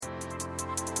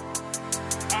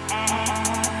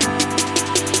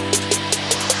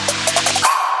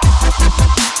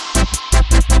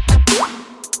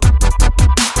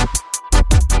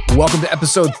Welcome to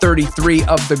episode 33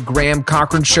 of The Graham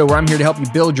Cochran Show, where I'm here to help you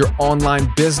build your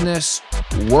online business,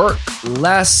 work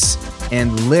less,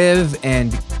 and live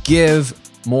and give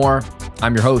more.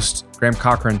 I'm your host, Graham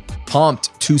Cochran,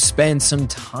 pumped to spend some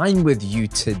time with you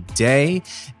today.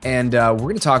 And we're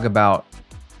going to talk about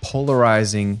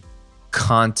polarizing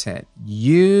content.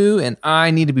 You and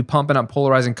I need to be pumping up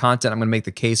polarizing content. I'm going to make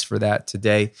the case for that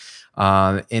today.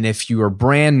 And if you are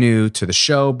brand new to the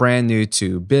show, brand new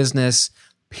to business,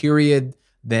 period,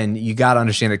 then you got to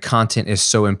understand that content is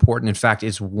so important. In fact,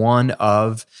 it's one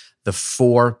of the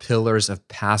 4 pillars of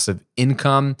passive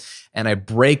income. And I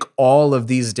break all of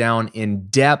these down in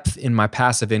depth in my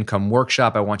passive income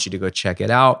workshop. I want you to go check it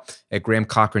out at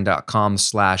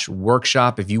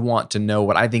grahamcochran.com/workshop. If you want to know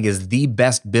what I think is the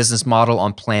best business model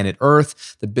on planet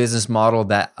Earth, the business model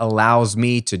that allows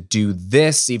me to do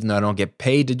this, even though I don't get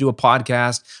paid to do a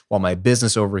podcast, while my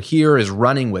business over here is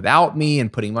running without me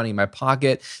and putting money in my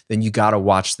pocket, then you got to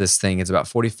watch this thing. It's about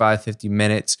 45, 50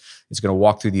 minutes. It's going to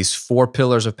walk through these 4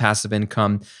 pillars of passive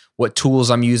income, what tools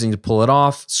I'm using to pull it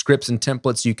off, scripts and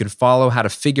templates you can follow, how to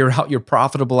figure out your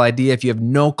profitable idea if you have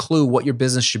no clue what your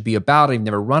business should be about, and you've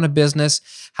never run a business,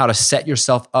 how to set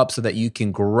yourself up so that you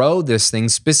can grow this thing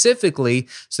specifically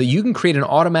so you can create an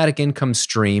automatic income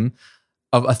stream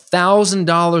of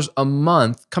 $1,000 a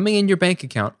month coming in your bank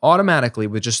account automatically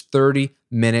with just 30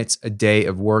 minutes a day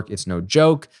of work. It's no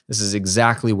joke. This is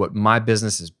exactly what my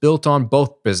business is built on,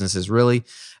 both businesses really.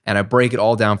 And I break it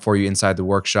all down for you inside the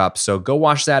workshop. So go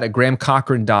watch that at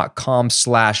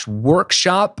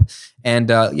grahamcochran.com/workshop.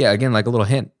 And again, like a little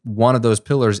hint, one of those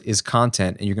pillars is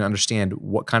content. And you're going to understand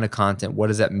what kind of content, what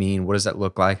does that mean? What does that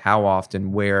look like? How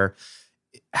often, where,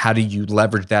 how do you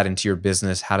leverage that into your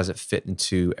business? How does it fit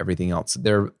into everything else?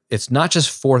 It's not just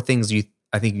 4 things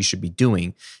I think you should be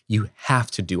doing. You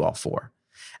have to do all 4.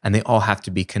 And they all have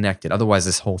to be connected. Otherwise,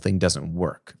 this whole thing doesn't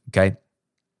work, okay?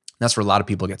 That's where a lot of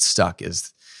people get stuck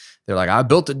is they're like, I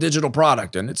built a digital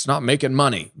product and it's not making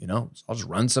money, so I'll just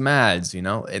run some ads,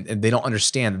 and they don't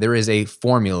understand that there is a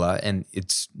formula and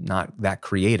it's not that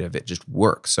creative. It just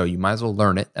works. So you might as well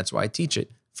learn it. That's why I teach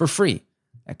it for free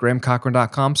at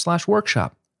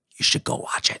grahamcochran.com/workshop. You should go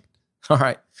watch it. All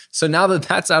right. So now that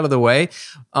that's out of the way,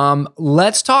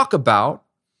 let's talk about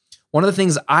one of the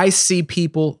things I see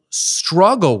people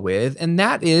struggle with, and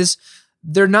that is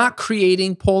they're not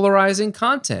creating polarizing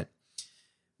content.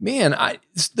 Man,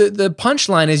 the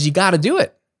punchline is you got to do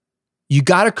it. You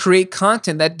got to create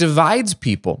content that divides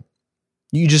people.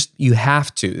 You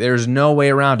have to. There's no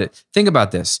way around it. Think about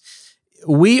this.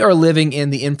 We are living in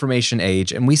the information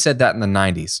age, and we said that in the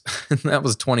 90s. That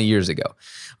was 20 years ago.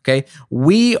 Okay?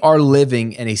 We are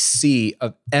living in a sea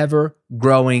of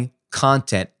ever-growing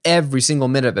content every single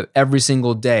minute of every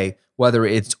single day, whether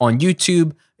it's on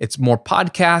YouTube, it's more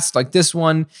podcasts like this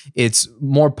one, it's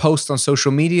more posts on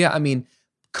social media. I mean,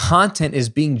 content is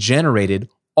being generated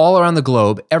all around the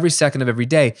globe every second of every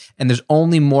day. And there's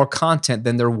only more content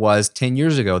than there was 10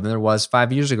 years ago, than there was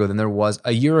 5 years ago, than there was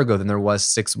a year ago, than there was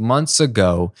 6 months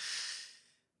ago.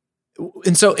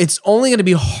 And so it's only going to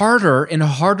be harder and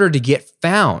harder to get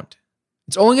found.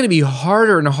 It's only going to be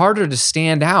harder and harder to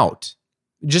stand out,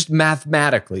 just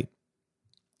mathematically,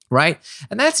 right?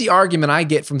 And that's the argument I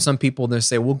get from some people. They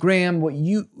say, well, Graham, what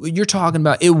you're talking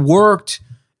about, it worked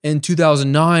in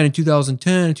 2009 and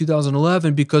 2010 and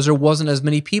 2011 because there wasn't as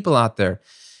many people out there.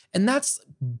 And that's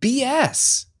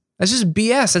BS. That's just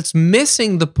BS. That's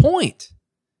missing the point.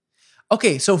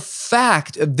 Okay, so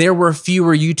fact, there were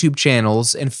fewer YouTube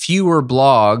channels and fewer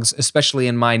blogs, especially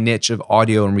in my niche of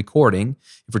audio and recording,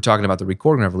 if we're talking about the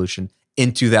recording revolution,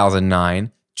 in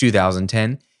 2009,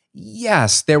 2010.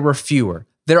 Yes, there were fewer.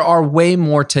 There are way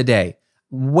more today.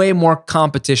 Way more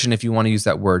competition, if you want to use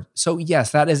that word. So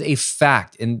yes, that is a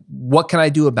fact. And what can I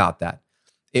do about that?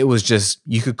 It was just,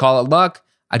 you could call it luck.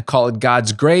 I'd call it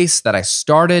God's grace that I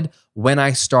started when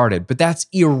I started. But that's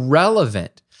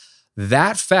irrelevant.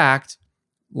 That fact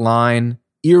line,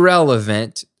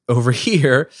 irrelevant over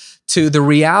here to the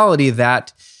reality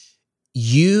that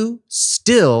you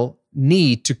still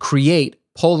need to create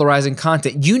polarizing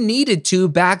content. You needed to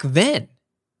back then.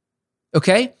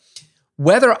 Okay?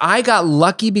 Whether I got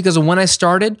lucky because of when I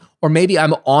started, or maybe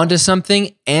I'm onto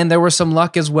something and there was some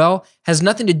luck as well, has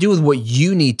nothing to do with what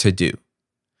you need to do.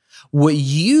 What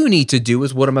you need to do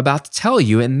is what I'm about to tell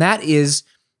you, and that is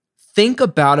think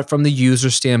about it from the user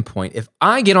standpoint. If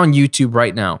I get on YouTube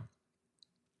right now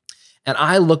and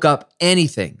I look up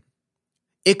anything,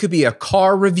 it could be a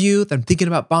car review that I'm thinking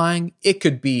about buying. It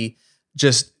could be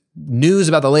just news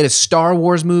about the latest Star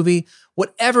Wars movie,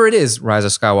 whatever it is, Rise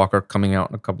of Skywalker coming out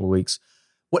in a couple of weeks.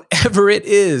 Whatever it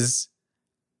is,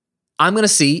 I'm going to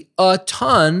see a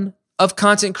ton of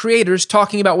content creators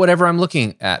talking about whatever I'm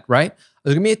looking at, right?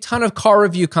 There's going to be a ton of car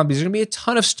review companies. There's going to be a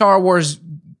ton of Star Wars,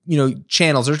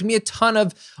 channels. There's going to be a ton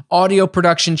of audio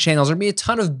production channels. There's going to be a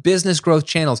ton of business growth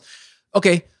channels.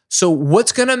 Okay, so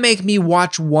what's going to make me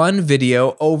watch one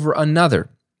video over another?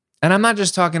 And I'm not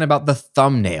just talking about the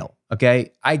thumbnail,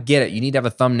 okay? I get it. You need to have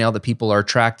a thumbnail that people are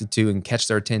attracted to and catch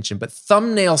their attention, but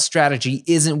thumbnail strategy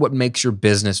isn't what makes your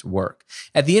business work.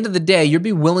 At the end of the day, you'll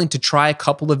be willing to try a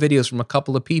couple of videos from a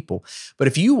couple of people. But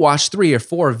if you watch 3 or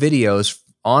 4 videos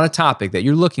on a topic that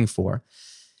you're looking for,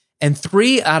 and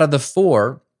 3 out of the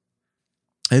 4,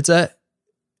 it's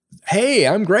hey,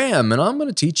 I'm Graham, and I'm going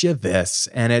to teach you this.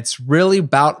 And it's really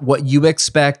about what you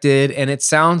expected, and it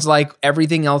sounds like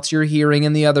everything else you're hearing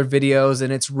in the other videos,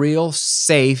 and it's real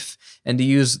safe. And to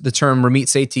use the term Ramit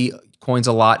Sethi coins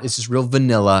a lot, it's just real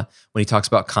vanilla when he talks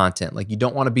about content. Like, you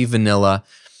don't want to be vanilla.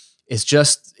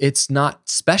 It's not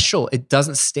special. It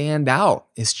doesn't stand out.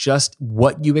 It's just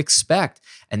what you expect.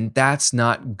 And that's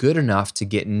not good enough to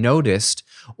get noticed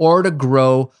or to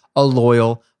grow a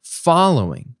loyal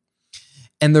following.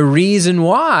 And the reason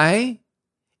why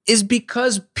is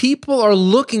because people are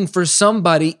looking for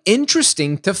somebody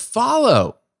interesting to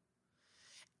follow.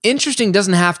 Interesting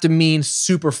doesn't have to mean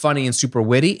super funny and super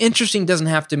witty. Interesting doesn't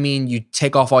have to mean you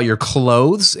take off all your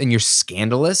clothes and you're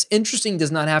scandalous. Interesting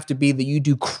does not have to be that you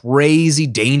do crazy,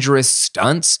 dangerous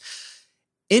stunts.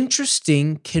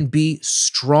 Interesting can be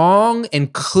strong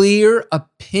and clear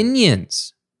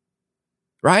opinions,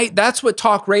 right? That's what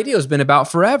talk radio has been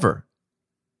about forever.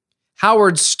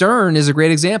 Howard Stern is a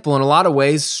great example in a lot of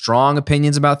ways, strong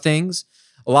opinions about things.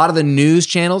 A lot of the news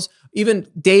channels, even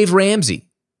Dave Ramsey,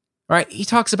 right? He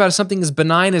talks about something as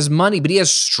benign as money, but he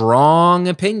has strong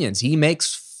opinions. He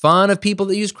makes fun of people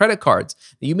that use credit cards.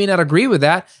 You may not agree with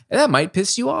that, and that might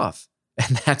piss you off.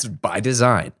 And that's by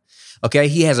design. Okay,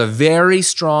 he has a very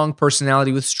strong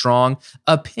personality with strong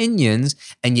opinions,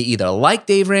 and you either like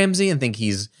Dave Ramsey and think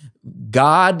he's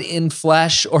God in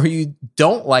flesh, or you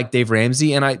don't like Dave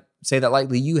Ramsey, and I say that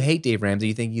lightly, you hate Dave Ramsey,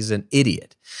 you think he's an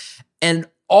idiot. And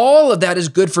all of that is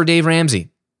good for Dave Ramsey.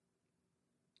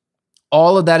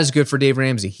 All of that is good for Dave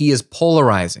Ramsey. He is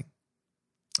polarizing,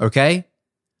 okay?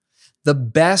 The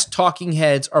best talking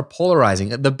heads are polarizing.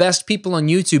 The best people on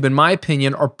YouTube, in my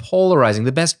opinion, are polarizing.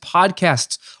 The best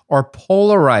podcasts are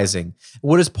polarizing.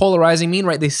 What does polarizing mean,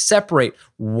 right? They separate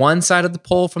one side of the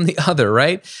pole from the other,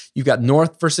 right? You've got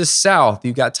north versus south.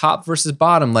 You've got top versus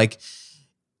bottom.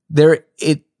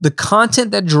 The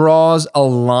content that draws a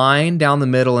line down the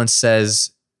middle and says,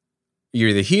 you're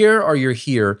either here or you're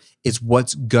here, is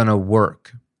what's gonna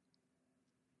work.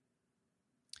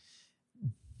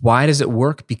 Why does it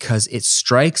work? Because it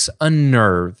strikes a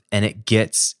nerve and it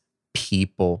gets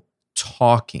people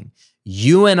talking.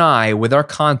 You and I, with our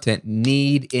content,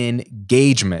 need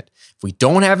engagement. If we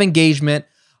don't have engagement,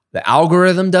 the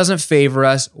algorithm doesn't favor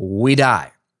us, we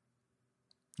die.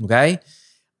 Okay?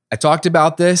 I talked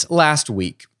about this last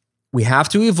week. We have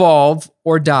to evolve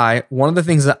or die. One of the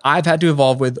things that I've had to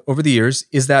evolve with over the years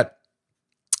is that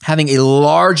having a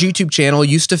large YouTube channel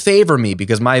used to favor me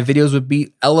because my videos would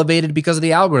be elevated because of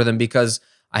the algorithm, because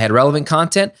I had relevant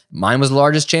content. Mine was the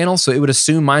largest channel, so it would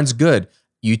assume mine's good.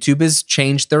 YouTube has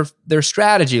changed their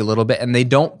strategy a little bit, and they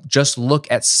don't just look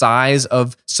at size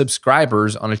of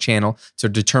subscribers on a channel to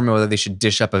determine whether they should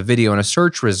dish up a video in a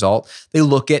search result. They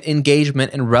look at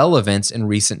engagement and relevance in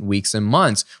recent weeks and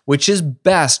months, which is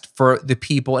best for the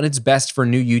people, and it's best for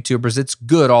new YouTubers. It's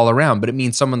good all around, but it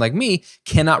means someone like me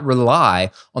cannot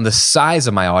rely on the size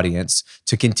of my audience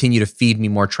to continue to feed me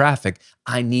more traffic.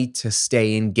 I need to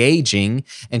stay engaging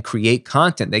and create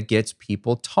content that gets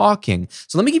people talking.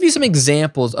 So let me give you some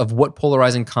examples of what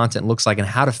polarizing content looks like and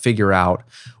how to figure out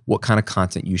what kind of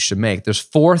content you should make. There's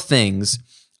 4 things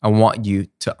I want you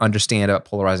to understand about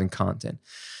polarizing content.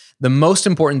 The most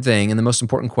important thing and the most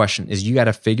important question is you got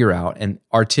to figure out and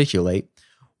articulate,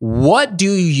 what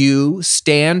do you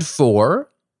stand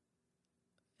for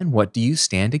and what do you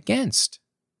stand against?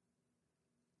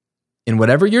 In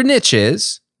whatever your niche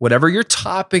is, whatever your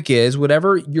topic is,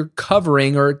 whatever you're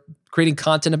covering or creating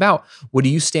content about, what do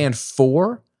you stand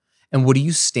for and what do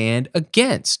you stand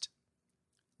against?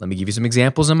 Let me give you some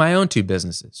examples in my own 2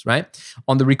 businesses, right?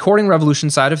 On the recording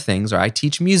revolution side of things, I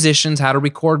teach musicians how to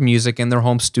record music in their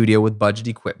home studio with budget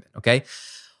equipment, okay?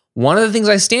 One of the things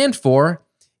I stand for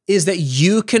is that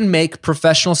you can make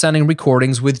professional sounding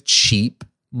recordings with cheap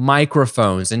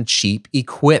microphones and cheap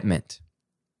equipment.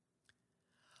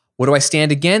 What do I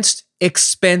stand against?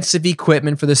 Expensive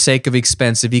equipment for the sake of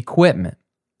expensive equipment.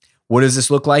 What does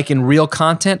this look like in real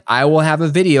content? I will have a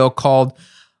video called,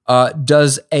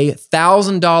 does a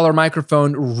 $1,000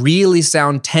 microphone really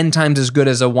sound 10 times as good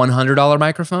as a $100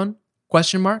 microphone?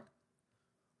 Question mark.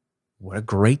 What a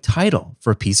great title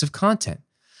for a piece of content.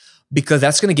 Because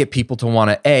that's going to get people to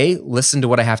want to A, listen to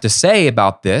what I have to say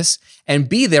about this, and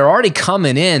B, they're already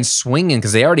coming in swinging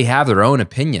because they already have their own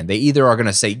opinion. They either are going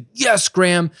to say, yes,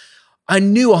 Graham, I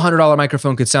knew a $100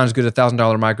 microphone could sound as good as a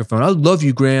 $1,000 microphone. I love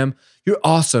you, Graham. You're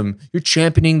awesome. You're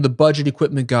championing the budget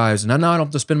equipment guys, and now I don't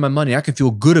have to spend my money. I can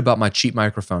feel good about my cheap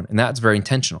microphone. And that's very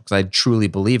intentional because I truly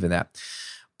believe in that.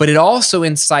 But it also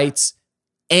incites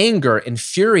anger and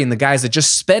fury in the guys that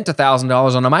just spent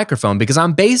 $1,000 on a microphone, because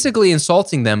I'm basically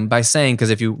insulting them by saying, because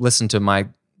if you listen to my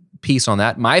piece on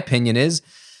that, my opinion is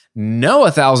no,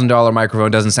 $1,000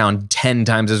 microphone doesn't sound 10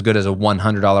 times as good as a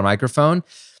 $100 microphone.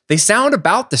 They sound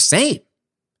about the same.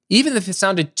 Even if it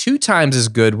sounded 2 times as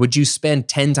good, would you spend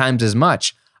 10 times as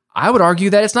much? I would argue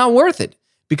that it's not worth it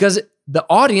because the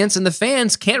audience and the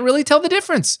fans can't really tell the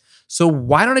difference. So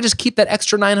why don't I just keep that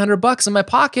extra $900 in my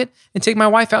pocket and take my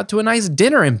wife out to a nice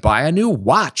dinner and buy a new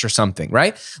watch or something,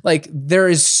 right? Like, there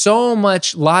is so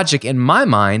much logic in my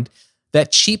mind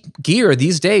that cheap gear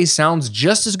these days sounds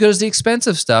just as good as the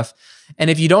expensive stuff. And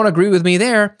if you don't agree with me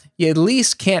there, you at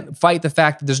least can't fight the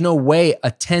fact that there's no way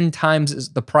a 10 times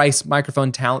the price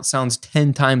microphone talent sounds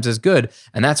 10 times as good.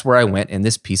 And that's where I went in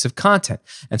this piece of content.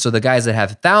 And so the guys that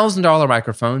have $1,000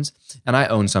 microphones, and I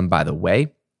own some, by the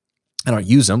way, I don't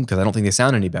use them because I don't think they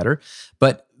sound any better.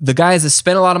 But the guys that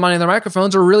spend a lot of money on their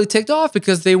microphones are really ticked off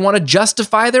because they want to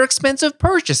justify their expensive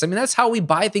purchase. I mean, that's how we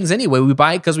buy things anyway. We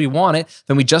buy it because we want it,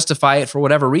 then we justify it for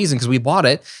whatever reason because we bought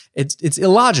it. It's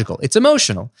illogical. It's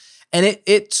emotional. And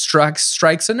it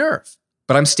strikes a nerve.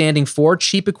 But I'm standing for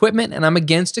cheap equipment and I'm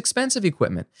against expensive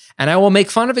equipment. And I will make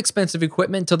fun of expensive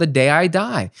equipment until the day I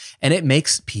die. And it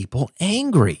makes people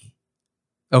angry.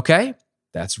 Okay?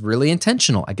 That's really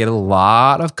intentional. I get a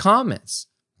lot of comments,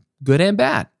 good and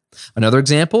bad. Another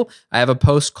example, I have a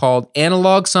post called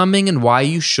Analog Summing and Why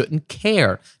You Shouldn't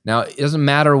Care. Now, it doesn't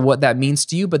matter what that means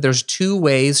to you, but there's 2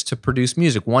 ways to produce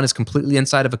music. One is completely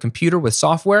inside of a computer with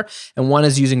software, and one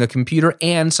is using a computer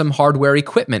and some hardware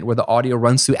equipment where the audio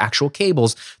runs through actual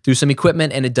cables through some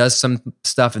equipment and it does some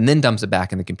stuff and then dumps it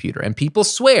back in the computer. And people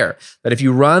swear that if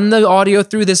you run the audio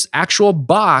through this actual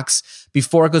box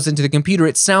before it goes into the computer,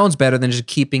 it sounds better than just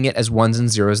keeping it as ones and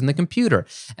zeros in the computer.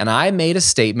 And I made a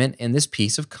statement in this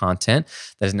piece of content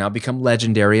that has now become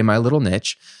legendary in my little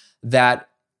niche that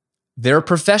there are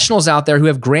professionals out there who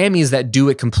have Grammys that do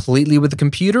it completely with the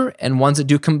computer and ones that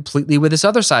do completely with this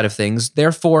other side of things.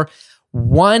 Therefore,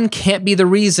 one or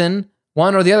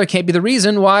the other can't be the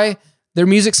reason why their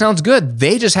music sounds good.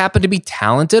 They just happen to be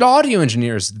talented audio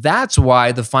engineers. That's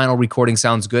why the final recording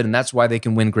sounds good, and that's why they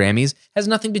can win Grammys. It has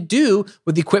nothing to do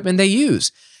with the equipment they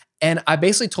use. And I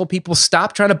basically told people,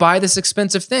 stop trying to buy this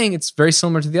expensive thing. It's very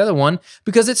similar to the other one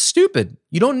because it's stupid.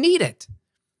 You don't need it.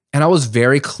 And I was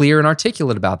very clear and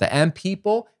articulate about that. And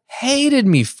people hated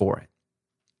me for it.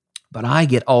 But I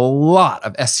get a lot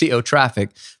of SEO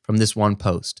traffic from this one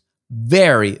post.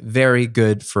 Very, very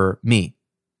good for me.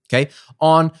 Okay.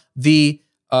 On the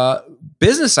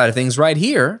business side of things right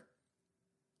here,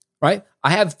 right? I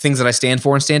have things that I stand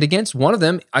for and stand against. One of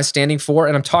them I'm standing for,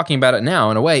 and I'm talking about it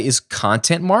now in a way, is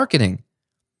content marketing.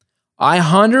 I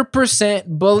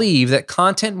 100% believe that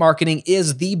content marketing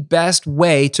is the best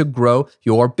way to grow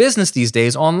your business these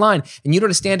days online. And you know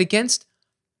what I stand against?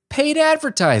 Paid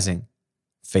advertising.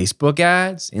 Facebook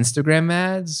ads, Instagram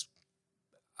ads.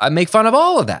 I make fun of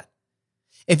all of that.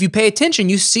 If you pay attention,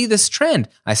 you see this trend.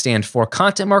 I stand for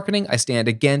content marketing. I stand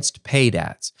against paid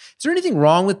ads. Is there anything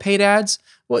wrong with paid ads?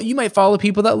 Well, you might follow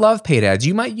people that love paid ads.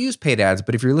 You might use paid ads,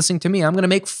 but if you're listening to me, I'm going to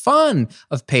make fun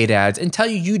of paid ads and tell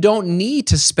you you don't need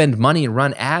to spend money and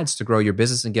run ads to grow your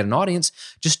business and get an audience.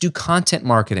 Just do content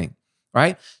marketing,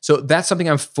 right? So that's something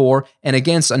I'm for. And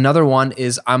against, another one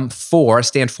is I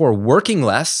stand for working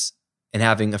less and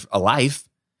having a life.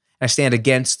 I stand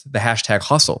against the hashtag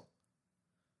hustle,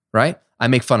 right? I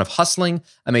make fun of hustling.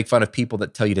 I make fun of people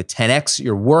that tell you to 10x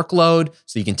your workload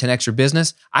so you can 10x your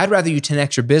business. I'd rather you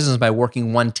 10x your business by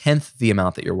working 1/10 the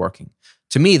amount that you're working.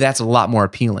 To me, that's a lot more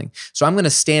appealing. So I'm going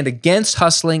to stand against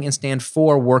hustling and stand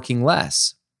for working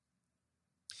less.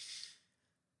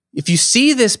 If you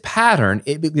see this pattern,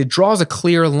 it draws a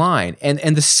clear line. And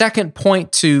the second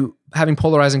point to having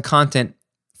polarizing content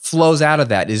flows out of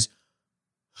that is,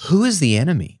 who is the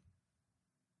enemy?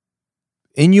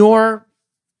 In your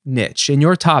niche, in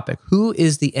your topic, who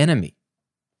is the enemy?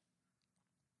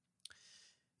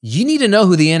 You need to know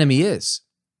who the enemy is.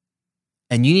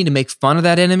 And you need to make fun of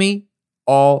that enemy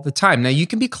all the time. Now, you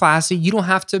can be classy. You don't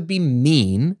have to be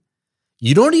mean.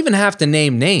 You don't even have to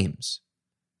name names.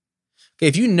 Okay,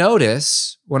 if you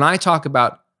notice, when I talk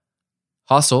about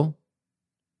hustle,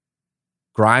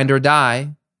 grind or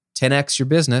die, 10x your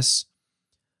business.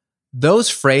 Those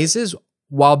phrases,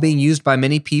 while being used by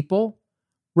many people,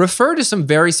 refer to some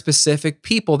very specific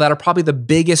people that are probably the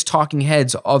biggest talking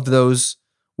heads of those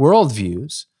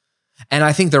worldviews. And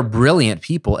I think they're brilliant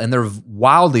people and they're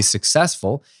wildly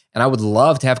successful. And I would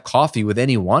love to have coffee with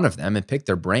any one of them and pick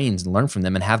their brains and learn from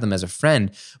them and have them as a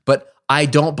friend. But I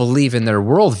don't believe in their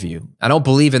worldview. I don't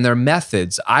believe in their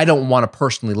methods. I don't want to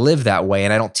personally live that way.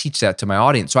 And I don't teach that to my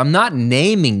audience. So I'm not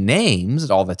naming names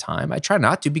all the time. I try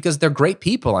not to because they're great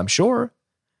people, I'm sure.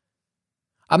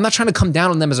 I'm not trying to come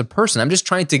down on them as a person. I'm just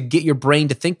trying to get your brain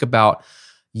to think about,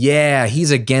 yeah,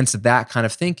 he's against that kind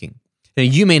of thinking.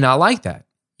 And you may not like that.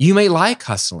 You may like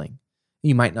hustling.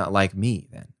 You might not like me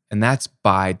then. And that's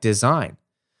by design.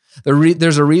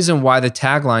 There's a reason why the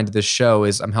tagline to this show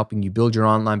is I'm helping you build your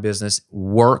online business,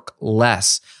 work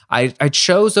less. I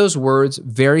chose those words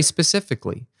very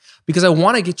specifically because I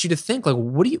want to get you to think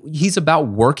like, he's about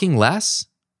working less?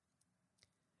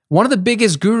 One of the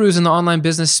biggest gurus in the online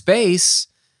business space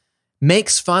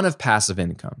makes fun of passive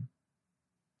income.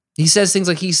 He says things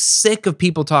like he's sick of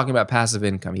people talking about passive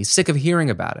income. He's sick of hearing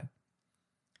about it.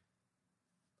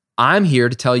 I'm here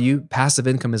to tell you passive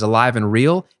income is alive and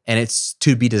real, and it's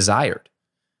to be desired.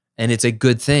 And it's a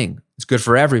good thing. It's good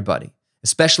for everybody,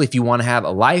 especially if you want to have a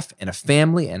life and a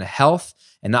family and a health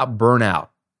and not burn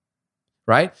out,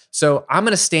 right? So I'm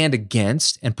going to stand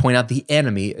against and point out the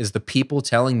enemy is the people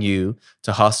telling you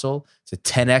to hustle, to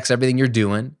 10x everything you're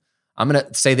doing. I'm going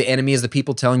to say the enemy is the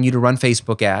people telling you to run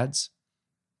Facebook ads.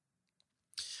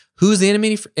 Who's the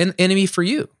enemy for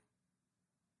you?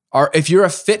 Or if you're a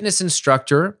fitness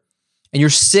instructor and you're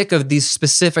sick of these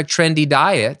specific trendy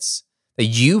diets that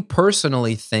you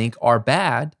personally think are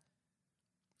bad.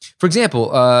 For example,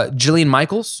 Jillian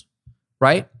Michaels,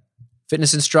 right?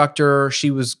 Fitness instructor.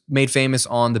 She was made famous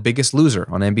on The Biggest Loser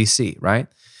on NBC, right?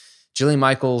 Jillian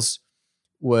Michaels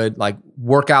would like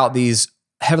work out these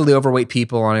heavily overweight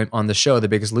people on the show, The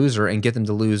Biggest Loser, and get them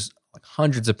to lose like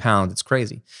hundreds of pounds. It's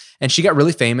crazy. And she got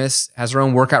really famous, has her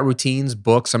own workout routines,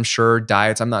 books, I'm sure,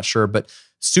 diets, I'm not sure, but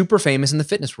super famous in the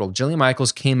fitness world. Jillian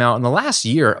Michaels came out in the last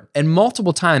year and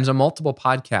multiple times on multiple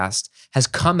podcasts has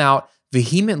come out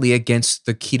vehemently against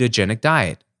the ketogenic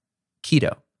diet,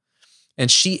 keto. And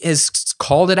she has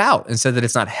called it out and said that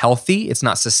it's not healthy, it's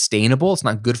not sustainable, it's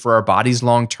not good for our bodies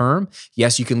long term.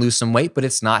 Yes, you can lose some weight, but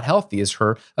it's not healthy is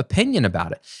her opinion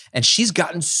about it. And she's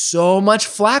gotten so much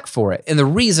flack for it. And the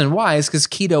reason why is because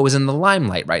keto is in the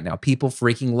limelight right now. People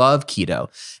freaking love keto.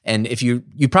 And if you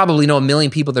probably know a million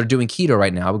people that are doing keto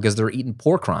right now because they're eating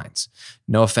pork rinds.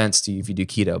 No offense to you if you do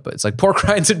keto, but it's like pork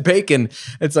rinds and bacon.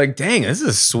 It's like, dang, this is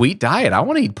a sweet diet. I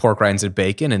want to eat pork rinds and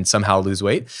bacon and somehow lose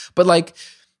weight. But like,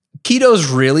 keto's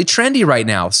really trendy right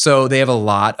now. So they have a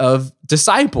lot of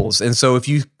disciples. And so if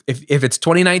it's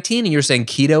 2019 and you're saying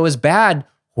keto is bad,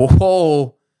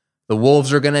 whoa, the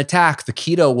wolves are going to attack the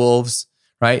keto wolves,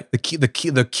 right? The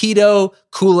keto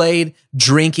Kool-Aid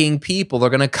drinking people are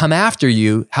going to come after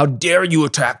you. How dare you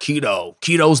attack keto?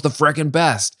 Keto's the freaking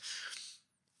best.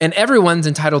 And everyone's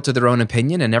entitled to their own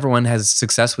opinion and everyone has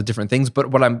success with different things.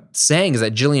 But what I'm saying is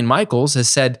that Jillian Michaels has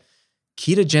said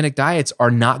ketogenic diets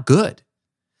are not good.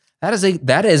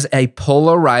 That is a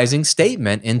polarizing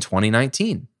statement in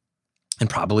 2019 and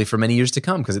probably for many years to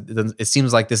come because it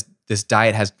seems like this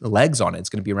diet has legs on it. It's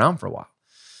going to be around for a while.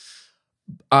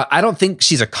 I don't think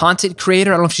she's a content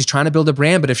creator. I don't know if she's trying to build a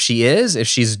brand, but if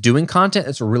she's doing content,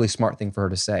 it's a really smart thing for her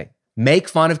to say. Make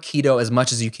fun of keto as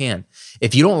much as you can.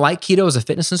 If you don't like keto as a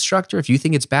fitness instructor, if you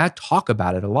think it's bad, talk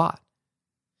about it a lot.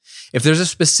 If there's a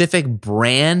specific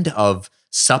brand of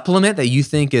supplement that you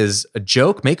think is a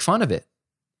joke, make fun of it.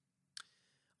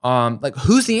 Like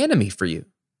who's the enemy for you,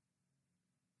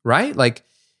 right? Like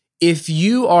if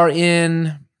you are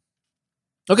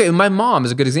my mom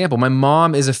is a good example. My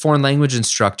mom is a foreign language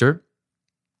instructor.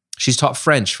 She's taught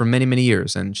French for many, many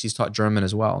years, and she's taught German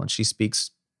as well. And she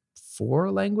speaks 4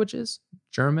 languages,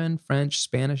 German, French,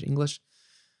 Spanish, English.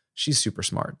 She's super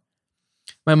smart.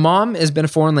 My mom has been a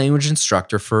foreign language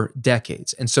instructor for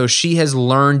decades. And so she has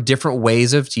learned different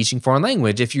ways of teaching foreign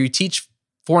language. If you teach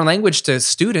foreign language to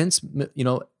students,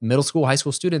 middle school, high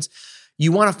school students,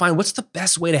 you want to find what's the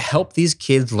best way to help these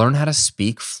kids learn how to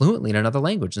speak fluently in another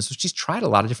language. And so she's tried a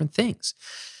lot of different things.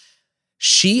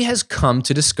 She has come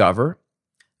to discover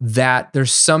that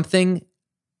there's something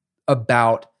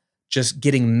about just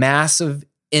getting massive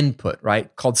input,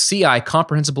 right? Called CI,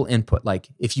 comprehensible input. Like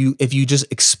if you just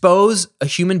expose a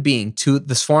human being to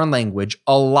this foreign language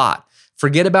a lot,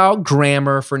 forget about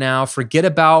grammar for now, forget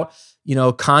about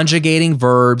conjugating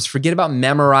verbs, forget about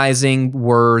memorizing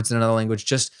words in another language.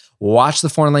 Just watch the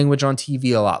foreign language on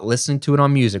TV a lot, listen to it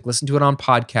on music, listen to it on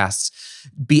podcasts,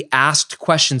 be asked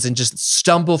questions and just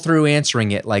stumble through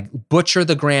answering it, like butcher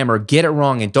the grammar, get it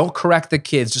wrong, and don't correct the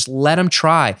kids. Just let them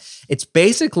try. It's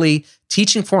basically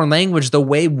teaching foreign language the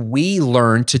way we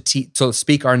learn to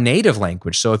speak our native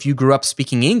language. So if you grew up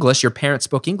speaking English, your parents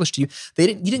spoke English to you,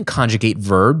 you didn't conjugate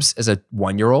verbs as a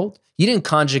 1-year-old. You didn't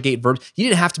conjugate verbs. You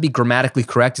didn't have to be grammatically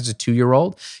correct as a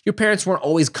 2-year-old. Your parents weren't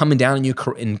always coming down on you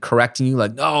and correcting you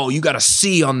like, no, you got a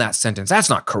C on that sentence. That's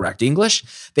not correct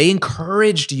English. They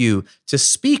encouraged you to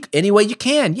speak any way you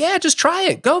can. Yeah, just try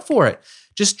it. Go for it.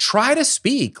 Just try to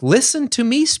speak. Listen to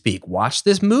me speak. Watch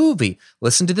this movie.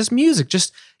 Listen to this music.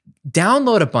 Just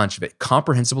download a bunch of it.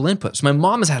 Comprehensible input. So my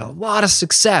mom has had a lot of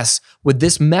success with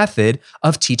this method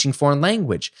of teaching foreign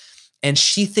language. And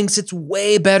she thinks it's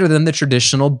way better than the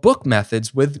traditional book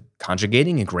methods with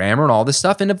conjugating and grammar and all this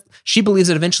stuff. And she believes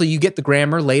that eventually you get the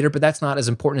grammar later, but that's not as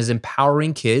important as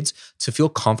empowering kids to feel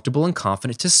comfortable and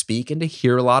confident to speak and to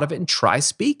hear a lot of it and try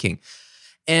speaking.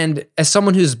 And as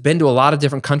someone who's been to a lot of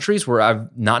different countries where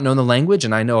I've not known the language,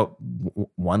 and I know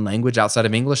one language outside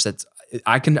of English,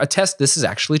 I can attest this is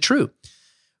actually true.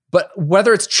 But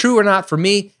whether it's true or not for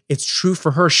me, it's true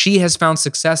for her. She has found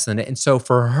success in it. And so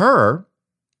for her,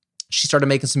 she started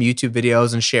making some YouTube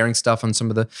videos and sharing stuff on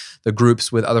some of the groups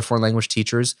with other foreign language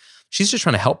teachers. She's just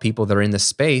trying to help people that are in this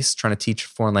space, trying to teach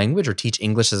foreign language or teach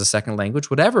English as a second language,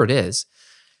 whatever it is.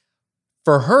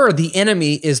 For her, the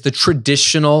enemy is the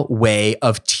traditional way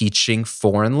of teaching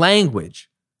foreign language.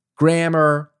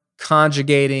 Grammar,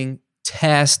 conjugating,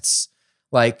 tests.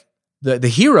 Like the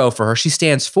hero for her, she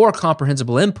stands for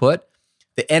comprehensible input.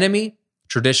 The enemy,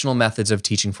 traditional methods of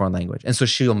teaching foreign language. And so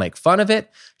she'll make fun of it.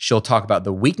 She'll talk about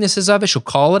the weaknesses of it. She'll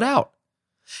call it out.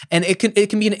 And it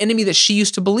can be an enemy that she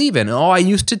used to believe in. Oh, I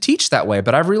used to teach that way,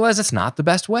 but I've realized it's not the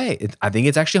best way. I think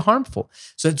it's actually harmful.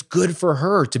 So it's good for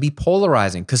her to be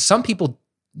polarizing because some people,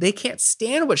 they can't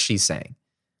stand what she's saying.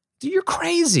 Dude, you're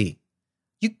crazy.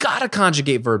 You got to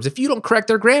conjugate verbs. If you don't correct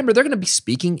their grammar, they're going to be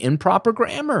speaking improper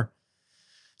grammar.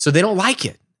 So they don't like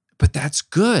it, but that's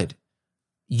good.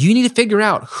 You need to figure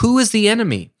out who is the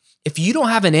enemy. If you don't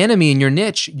have an enemy in your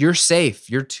niche, you're safe.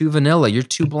 You're too vanilla. You're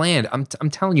too bland. I'm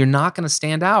telling you, you're not going to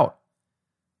stand out.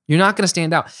 You're not going to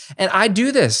stand out. And I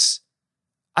do this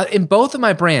in both of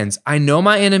my brands. I know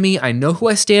my enemy. I know who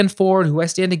I stand for and who I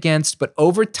stand against. But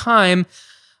over time,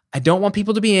 I don't want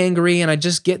people to be angry and I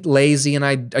just get lazy and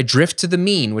I drift to the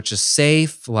mean, which is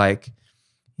safe. Like,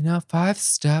 5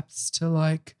 steps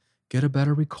to get a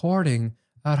better recording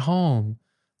at home.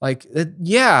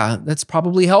 Yeah, that's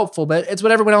probably helpful, but it's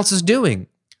what everyone else is doing.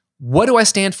 What do I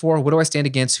stand for? What do I stand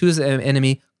against? Who's the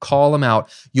enemy? Call them out.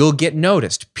 You'll get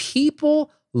noticed. People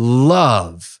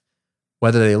love,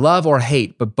 whether they love or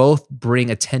hate, but both bring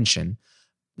attention.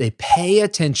 They pay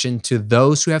attention to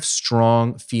those who have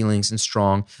strong feelings and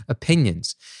strong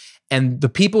opinions. And the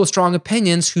people with strong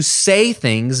opinions who say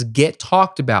things get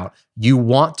talked about. You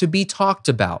want to be talked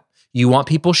about. You want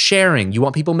people sharing. You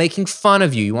want people making fun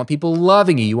of you. You want people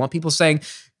loving you. You want people saying,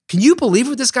 can you believe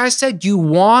what this guy said? You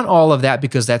want all of that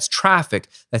because that's traffic,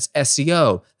 that's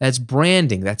SEO, that's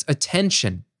branding, that's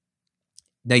attention.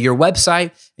 Now your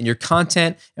website and your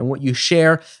content and what you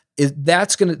share,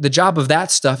 the job of that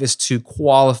stuff is to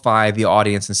qualify the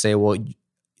audience and say, well,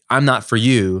 I'm not for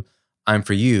you, I'm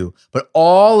for you. But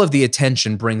all of the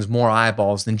attention brings more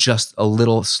eyeballs than just a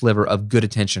little sliver of good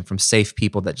attention from safe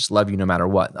people that just love you no matter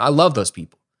what. I love those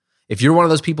people. If you're one of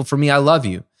those people, for me, I love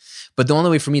you. But the only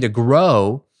way for me to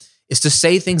grow is to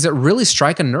say things that really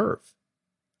strike a nerve.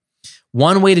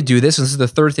 One way to do this, and this is the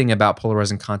third thing about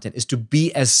polarizing content, is to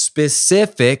be as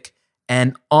specific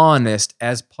and honest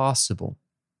as possible.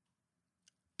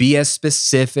 Be as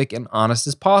specific and honest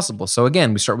as possible. So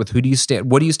again, we start with who do you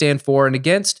stand, what do you stand for and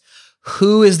against?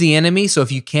 Who is the enemy? So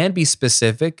if you can be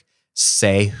specific,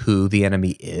 say who the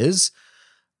enemy is,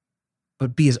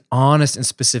 but be as honest and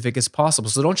specific as possible.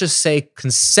 So don't just say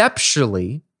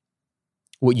conceptually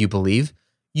what you believe,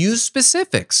 use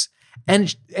specifics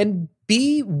and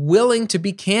be willing to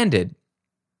be candid.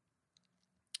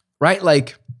 Right?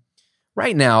 Like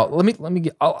right now, let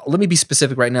me be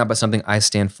specific right now about something I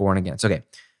stand for and against. Okay.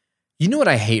 You know what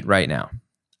I hate right now?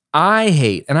 I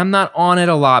hate, and I'm not on it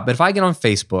a lot, but if I get on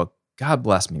Facebook, God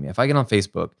bless me, man. If I get on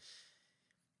Facebook,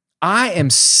 I am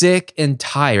sick and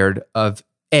tired of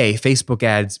A, Facebook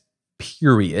ads,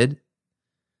 period.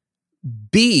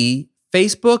 B,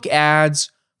 Facebook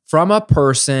ads from a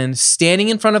person standing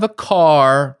in front of a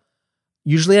car,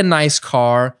 usually a nice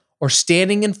car, or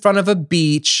standing in front of a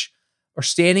beach, or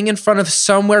standing in front of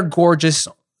somewhere gorgeous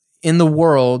in the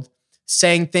world,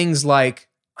 saying things like,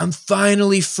 I'm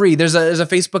finally free. There's a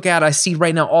Facebook ad I see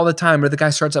right now all the time where the guy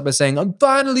starts up by saying, I'm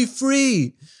finally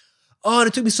free. Oh, and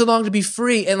it took me so long to be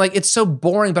free. And like, it's so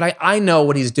boring, but I know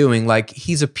what he's doing. Like,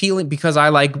 he's appealing because I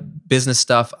like business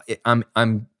stuff.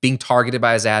 I'm being targeted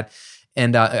by his ad,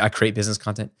 and I create business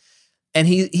content. And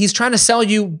he's trying to sell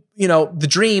you, the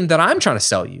dream that I'm trying to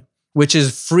sell you, which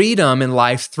is freedom in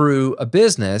life through a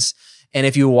business. And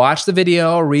if you watch the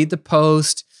video, read the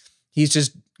post, he's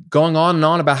just going on and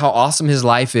on about how awesome his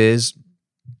life is.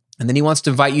 And then he wants to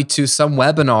invite you to some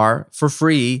webinar for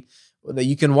free that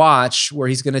you can watch where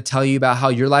he's going to tell you about how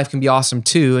your life can be awesome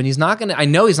too. And I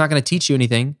know he's not going to teach you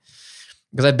anything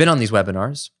because I've been on these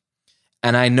webinars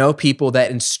and I know people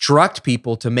that instruct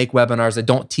people to make webinars that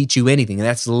don't teach you anything. And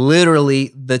that's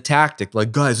literally the tactic.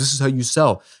 Like, guys, this is how you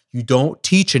sell. You don't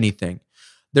teach anything.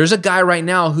 There's a guy right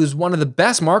now who's one of the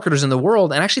best marketers in the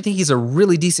world, and I actually think he's a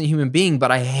really decent human being,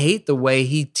 but I hate the way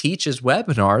he teaches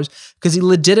webinars because he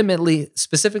legitimately,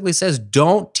 specifically says,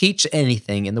 don't teach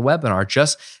anything in the webinar.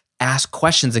 Just ask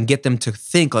questions and get them to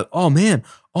think like, oh man,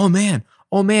 oh man,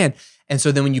 oh man. And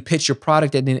so then when you pitch your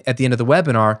product at the end of the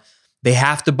webinar, they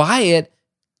have to buy it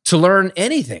to learn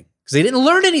anything because they didn't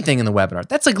learn anything in the webinar.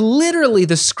 That's like literally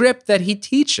the script that he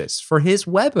teaches for his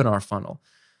webinar funnel.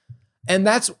 And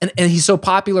and he's so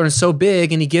popular and so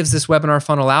big, and he gives this webinar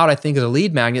funnel out, I think, as a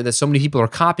lead magnet that so many people are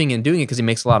copying and doing it because he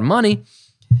makes a lot of money.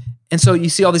 And so you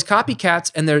see all these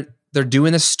copycats, and they're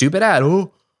doing this stupid ad.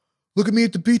 Oh, look at me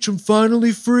at the beach, I'm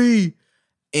finally free.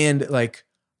 And like,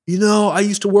 I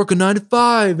used to work a 9 to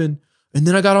 5, and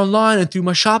then I got online and through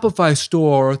my Shopify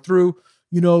store or through,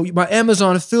 my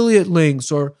Amazon affiliate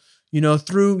links or,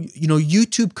 through,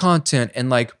 YouTube content,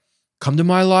 and like, come to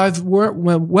my live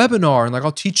webinar and like,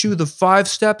 I'll teach you the 5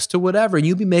 steps to whatever. And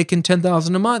you'll be making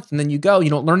 $10,000 a month. And then you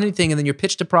don't learn anything. And then you're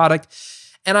pitched a product.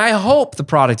 And I hope the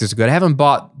product is good. I haven't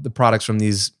bought the products from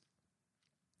these,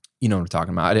 you know what I'm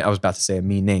talking about. I was about to say a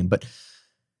mean name, but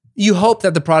you hope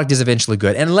that the product is eventually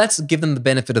good. And let's give them the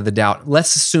benefit of the doubt.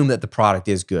 Let's assume that the product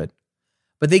is good.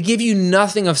 But they give you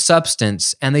nothing of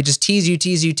substance and they just tease you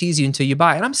until you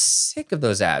buy. And I'm sick of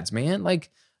those ads, man. Like,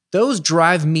 those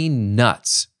drive me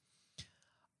nuts.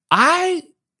 I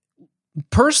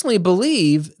personally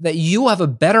believe that you will have a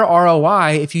better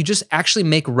ROI if you just actually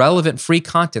make relevant free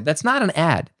content. That's not an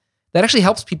ad. That actually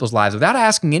helps people's lives without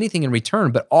asking anything in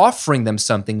return, but offering them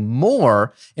something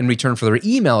more in return for their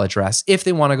email address if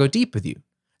they want to go deep with you.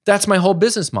 That's my whole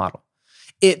business model.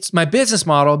 It's my business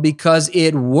model because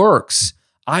it works.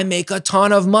 I make a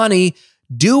ton of money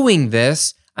doing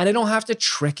this, and I don't have to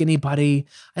trick anybody.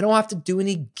 I don't have to do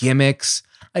any gimmicks.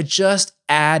 I just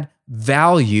add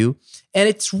value, and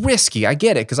it's risky. I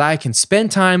get it because I can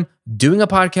spend time doing a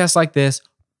podcast like this,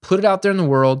 put it out there in the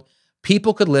world.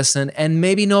 People could listen, and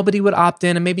maybe nobody would opt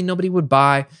in, and maybe nobody would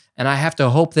buy, and I have to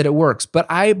hope that it works. But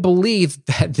I believe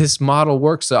that this model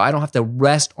works, so I don't have to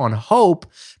rest on hope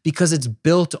because it's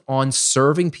built on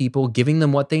serving people, giving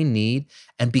them what they need,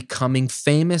 and becoming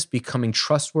famous, becoming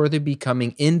trustworthy,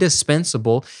 becoming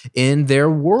indispensable in their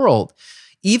world.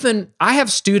 Even I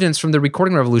have students from the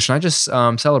Recording Revolution. I just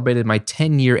celebrated my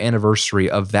 10-year anniversary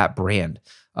of that brand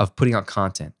of putting out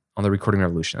content on the Recording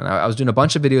Revolution. And I was doing a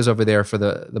bunch of videos over there for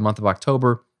the month of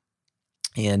October.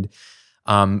 And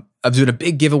I was doing a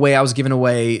big giveaway. I was giving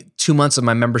away 2 months of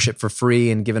my membership for free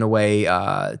and giving away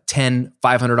 10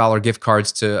 $500 gift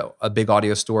cards to a big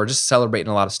audio store, just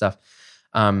celebrating a lot of stuff.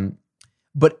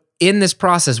 But in this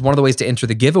process, one of the ways to enter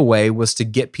the giveaway was to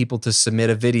get people to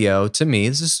submit a video to me.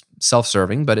 This is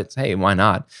self-serving, but it's, hey, why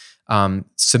not?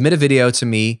 Submit a video to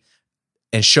me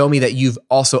and show me that you've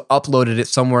also uploaded it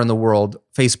somewhere in the world,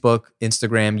 Facebook,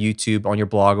 Instagram, YouTube, on your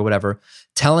blog or whatever,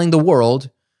 telling the world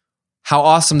how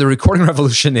awesome the Recording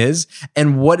Revolution is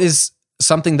and what is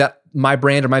something that my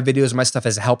brand or my videos or my stuff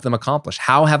has helped them accomplish.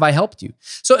 How have I helped you?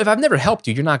 So if I've never helped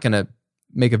you, you're not going to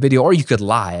make a video, or you could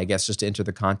lie, I guess, just to enter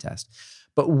the contest.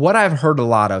 But what I've heard a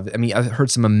lot of, I've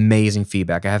heard some amazing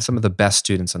feedback. I have some of the best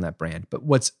students on that brand. But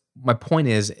my point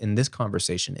is in this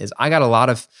conversation is I got a lot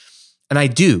of, and I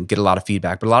do get a lot of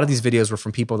feedback, but a lot of these videos were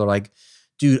from people that are like,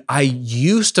 dude, I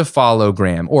used to follow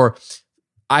Graham, or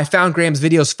I found Graham's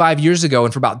videos 5 years ago,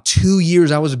 and for about 2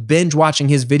 years, I was binge watching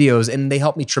his videos, and they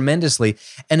helped me tremendously.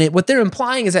 And what they're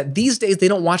implying is that these days, they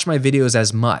don't watch my videos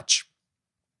as much.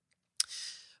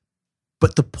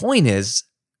 But the point is,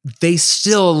 they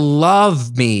still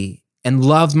love me and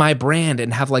love my brand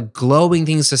and have like glowing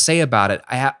things to say about it.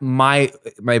 I have my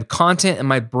content and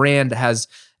my brand has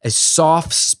a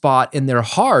soft spot in their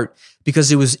heart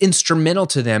because it was instrumental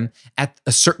to them at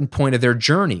a certain point of their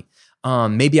journey.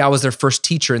 Maybe I was their first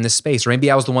teacher in this space, or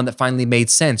maybe I was the one that finally made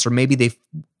sense, or maybe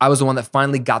I was the one that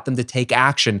finally got them to take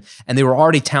action, and they were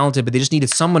already talented, but they just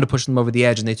needed someone to push them over the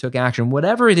edge, and they took action.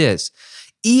 Whatever it is,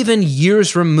 even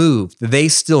years removed, they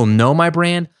still know my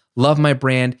brand, love my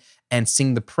brand, and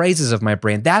sing the praises of my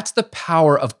brand. That's the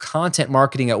power of content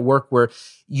marketing at work, where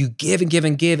you give and give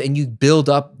and give, and you build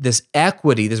up this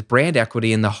equity, this brand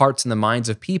equity in the hearts and the minds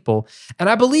of people. And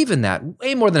I believe in that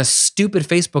way more than a stupid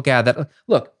Facebook ad that,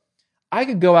 look, I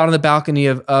could go out on the balcony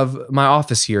of my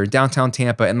office here in downtown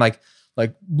Tampa and like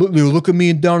look at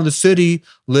me down in the city,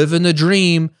 living the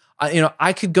dream.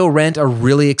 I could go rent a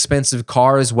really expensive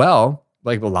car as well,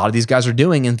 like a lot of these guys are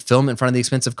doing, and film in front of the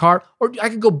expensive car, or I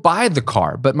could go buy the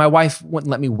car, but my wife wouldn't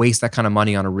let me waste that kind of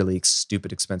money on a really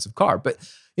stupid expensive car. But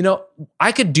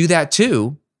I could do that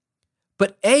too,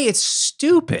 but it's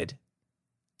stupid.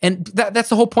 And that's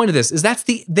the whole point of this, is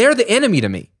they're the enemy to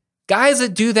me. Guys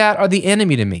that do that are the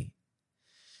enemy to me.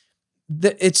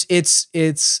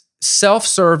 It's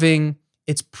self-serving.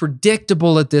 It's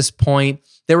predictable at this point.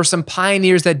 There were some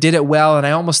pioneers that did it well, and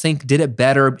I almost think did it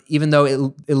better, even though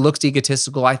it looks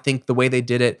egotistical. I think the way they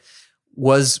did it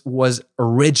was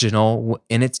original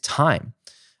in its time.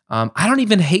 I don't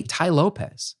even hate Tai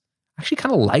Lopez. I actually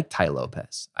kind of like Tai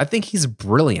Lopez. I think he's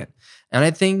brilliant. And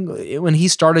I think when he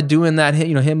started doing that,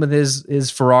 him with his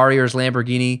Ferrari or his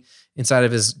Lamborghini inside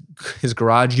of his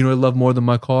garage, I love more than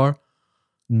my car?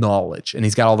 Knowledge. And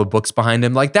he's got all the books behind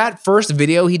him. Like that first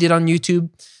video he did on YouTube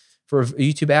for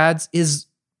YouTube ads is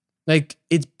like,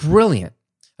 it's brilliant.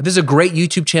 There's a great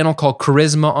YouTube channel called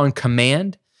Charisma on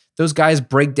Command. Those guys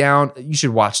break down, you should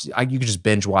watch, you could just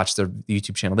binge watch their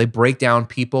YouTube channel. They break down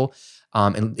people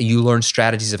and you learn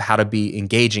strategies of how to be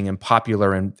engaging and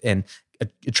popular and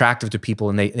attractive to people.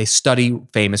 And they study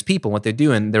famous people, what they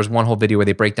do. And there's one whole video where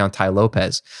they break down Tai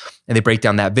Lopez, and they break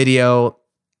down that video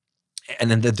and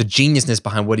then the geniusness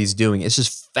behind what he's doing. It's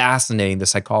just fascinating, the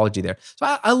psychology there.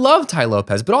 So I love Tai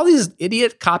Lopez, but all these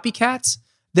idiot copycats,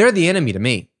 they're the enemy to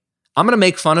me. I'm going to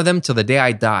make fun of them till the day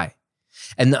I die.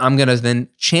 And I'm going to then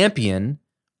champion,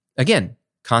 again,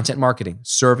 content marketing,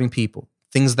 serving people,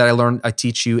 things that I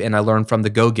teach you, and I learned from The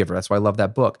Go-Giver. That's why I love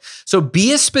that book. So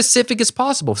be as specific as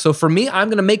possible. So for me, I'm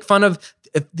going to make fun of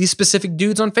these specific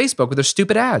dudes on Facebook with their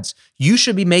stupid ads. You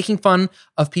should be making fun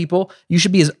of people. You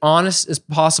should be as honest as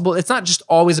possible. It's not just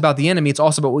always about the enemy. It's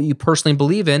also about what you personally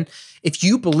believe in. If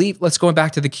you believe, let's go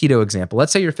back to the keto example.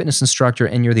 Let's say you're a fitness instructor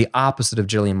and you're the opposite of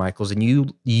Jillian Michaels, and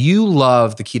you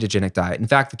love the ketogenic diet. In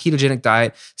fact, the ketogenic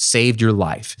diet saved your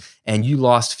life, and you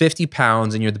lost 50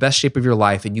 pounds and you're the best shape of your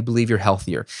life, and you believe you're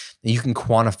healthier, and you can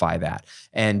quantify that.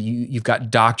 And you've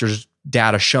got doctors'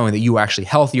 data showing that you were actually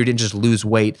healthier, didn't just lose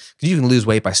weight, because you can lose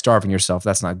weight by starving yourself.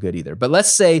 That's not good either. But let's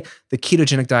say the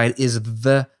ketogenic diet is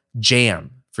the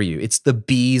jam for you. It's the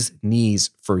bee's knees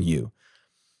for you.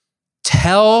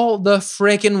 Tell the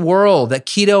freaking world that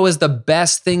keto is the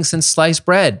best thing since sliced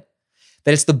bread,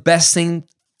 that it's the best thing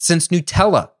since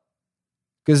Nutella,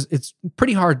 because it's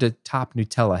pretty hard to top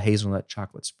Nutella hazelnut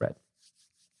chocolate spread.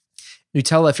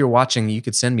 Nutella, if you're watching, you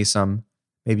could send me some.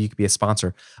 Maybe you could be a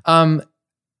sponsor.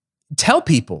 Tell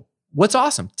people what's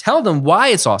awesome. Tell them why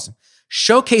it's awesome.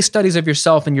 Showcase studies of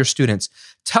yourself and your students.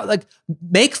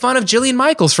 Make fun of Jillian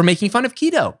Michaels for making fun of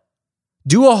keto.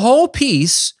 Do a whole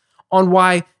piece on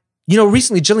why,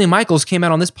 recently Jillian Michaels came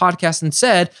out on this podcast and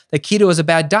said that keto is a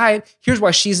bad diet. Here's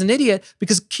why she's an idiot,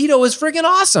 because keto is freaking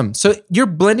awesome. So you're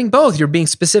blending both. You're being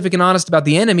specific and honest about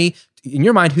the enemy in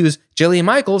your mind, who's Jillian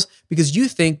Michaels, because you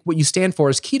think what you stand for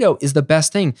is keto is the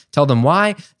best thing. Tell them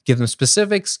why, give them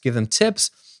specifics, give them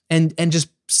tips, and just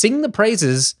sing the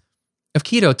praises of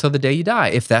keto till the day you die,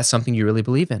 if that's something you really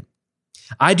believe in.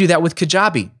 I do that with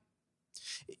Kajabi.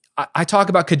 I talk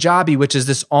about Kajabi, which is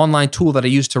this online tool that I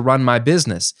use to run my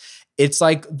business. It's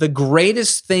like the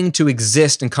greatest thing to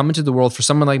exist and come into the world for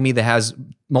someone like me that has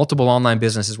multiple online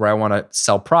businesses where I want to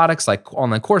sell products like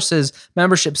online courses,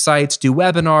 membership sites, do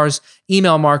webinars,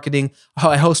 email marketing.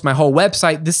 I host my whole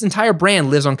website. This entire brand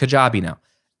lives on Kajabi now.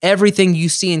 Everything you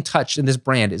see and touch in this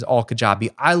brand is all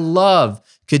Kajabi. I love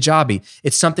Kajabi.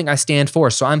 It's something I stand for.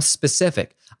 So I'm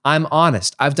specific. I'm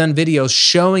honest. I've done videos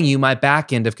showing you my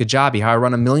back end of Kajabi, how I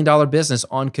run $1 million business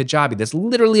on Kajabi. That's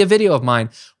literally a video of mine.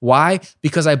 Why?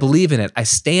 Because I believe in it. I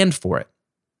stand for it.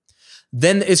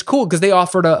 Then it's cool because they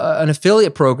offered an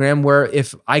affiliate program where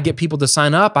if I get people to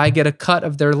sign up, I get a cut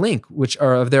of their link,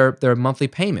 of their monthly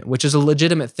payment, which is a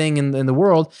legitimate thing in the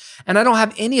world. And I don't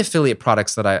have any affiliate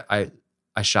products that I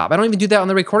shop. I don't even do that on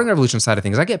the Recording Revolution side of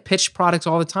things. I get pitched products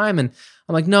all the time, and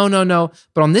I'm like, no.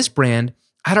 But on this brand,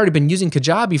 I'd already been using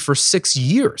Kajabi for 6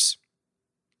 years.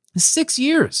 6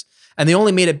 years. And they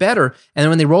only made it better. And then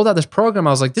when they rolled out this program,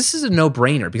 I was like, this is a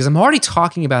no-brainer because I'm already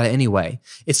talking about it anyway.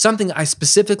 It's something I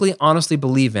specifically, honestly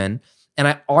believe in. And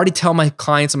I already tell my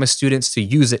clients and my students to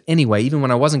use it anyway, even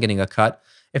when I wasn't getting a cut.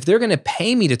 If they're going to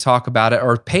pay me to talk about it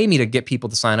or pay me to get people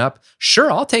to sign up, sure,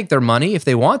 I'll take their money if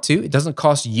they want to. It doesn't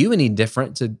cost you any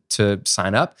different to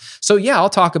sign up. So yeah, I'll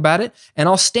talk about it and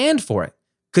I'll stand for it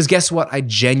because guess what? I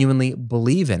genuinely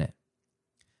believe in it.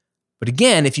 But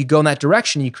again, if you go in that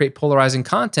direction, you create polarizing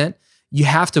content, you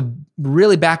have to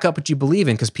really back up what you believe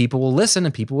in because people will listen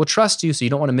and people will trust you. So you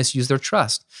don't want to misuse their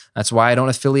trust. That's why I don't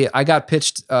affiliate. I got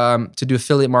pitched to do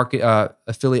affiliate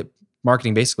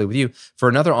marketing basically with you for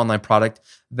another online product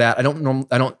that I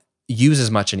don't use as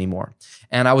much anymore.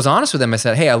 And I was honest with them. I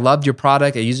said, hey, I loved your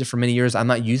product. I used it for many years. I'm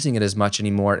not using it as much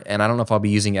anymore. And I don't know if I'll be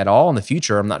using it at all in the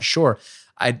future. I'm not sure.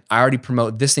 I already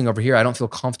promote this thing over here. I don't feel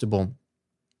comfortable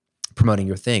promoting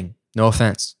your thing. No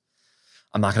offense.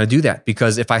 I'm not going to do that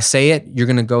because if I say it, you're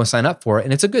going to go and sign up for it.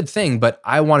 And it's a good thing, but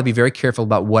I want to be very careful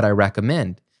about what I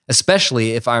recommend,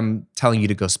 especially if I'm telling you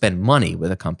to go spend money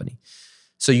with a company.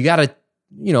 So you got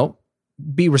to,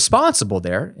 be responsible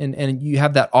there. And you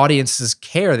have that audience's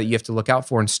care that you have to look out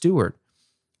for and steward.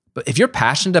 But if you're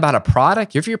passionate about a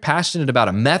product, if you're passionate about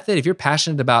a method, if you're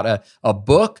passionate about a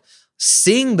book,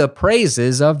 sing the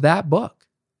praises of that book,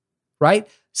 right?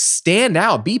 Stand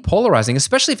out, be polarizing,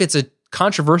 especially if it's a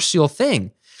controversial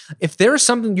thing. If there's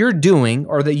something you're doing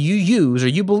or that you use or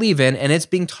you believe in and it's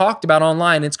being talked about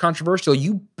online, it's controversial,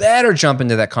 you better jump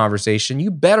into that conversation. You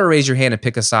better raise your hand and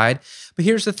pick a side. But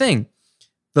here's the thing.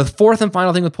 The fourth and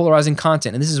final thing with polarizing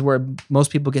content, and this is where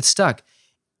most people get stuck.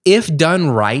 If done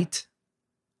right,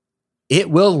 it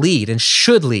will lead and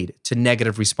should lead to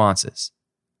negative responses.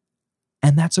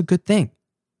 And that's a good thing.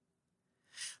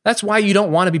 That's why you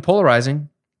don't want to be polarizing.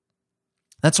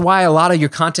 That's why a lot of your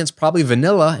content's probably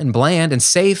vanilla and bland and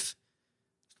safe.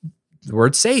 The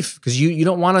word safe, because you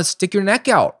don't want to stick your neck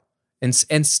out. And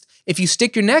if you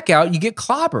stick your neck out, you get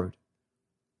clobbered.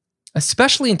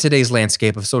 Especially in today's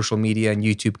landscape of social media and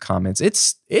YouTube comments.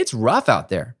 It's rough out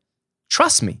there.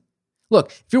 Trust me.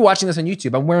 Look, if you're watching this on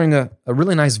YouTube, I'm wearing a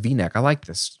really nice V-neck. I like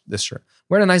this shirt.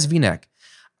 Wearing a nice V-neck.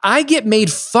 I get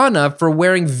made fun of for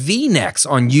wearing V-necks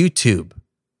on YouTube.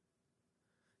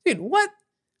 Dude, what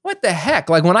the heck?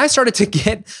 Like when I started to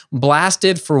get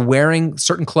blasted for wearing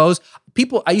certain clothes,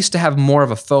 I used to have more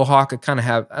of a faux hawk. I kind of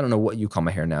have, I don't know what you call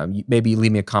my hair now. Maybe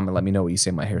leave me a comment, let me know what you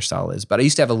say my hairstyle is. But I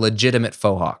used to have a legitimate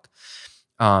faux hawk.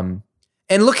 And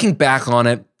looking back on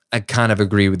it, I kind of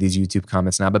agree with these YouTube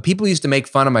comments now. But people used to make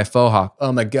fun of my faux hawk.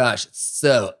 Oh my gosh, it's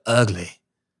so ugly.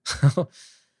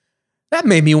 That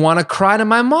made me want to cry to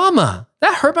my mama.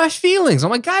 That hurt my feelings. I'm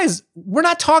like, guys, we're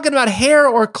not talking about hair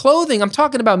or clothing. I'm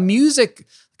talking about music.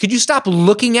 Could you stop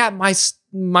looking at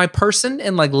my person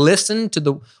and like listen to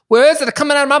the words that are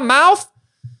coming out of my mouth?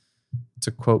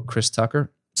 To quote Chris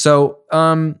Tucker. So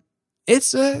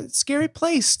it's a scary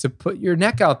place to put your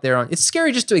neck out there on. It's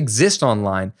scary just to exist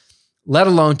online, let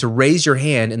alone to raise your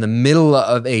hand in the middle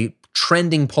of a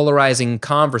trending, polarizing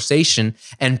conversation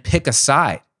and pick a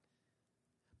side.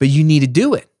 But you need to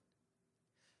do it.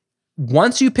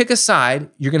 Once you pick a side,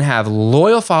 you're going to have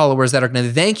loyal followers that are going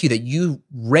to thank you that you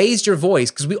raised your voice,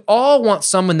 because we all want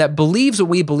someone that believes what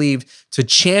we believe to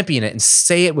champion it and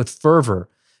say it with fervor,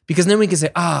 because then we can say,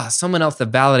 someone else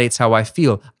that validates how I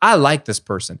feel. I like this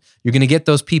person. You're going to get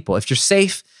those people. If you're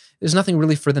safe, there's nothing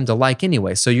really for them to like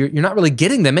anyway. So you're not really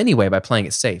getting them anyway by playing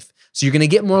it safe. So you're going to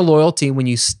get more loyalty when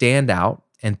you stand out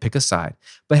and pick a side.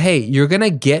 But hey, you're going to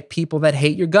get people that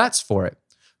hate your guts for it,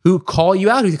 who call you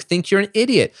out, who think you're an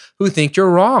idiot, who think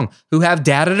you're wrong, who have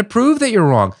data to prove that you're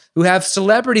wrong, who have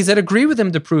celebrities that agree with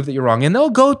them to prove that you're wrong, and they'll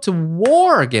go to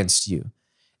war against you.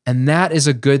 And that is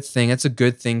a good thing. It's a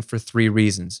good thing for 3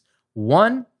 reasons.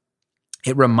 1,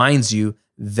 it reminds you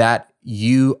that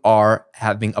you are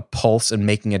having a pulse and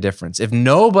making a difference. If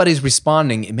nobody's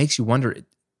responding, it makes you wonder,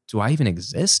 do I even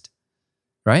exist?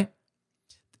 Right?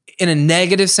 In a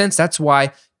negative sense, that's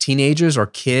why teenagers or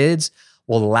kids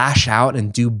will lash out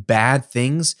and do bad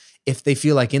things if they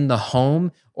feel like in the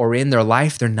home or in their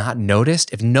life they're not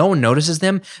noticed. If no one notices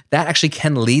them, that actually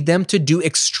can lead them to do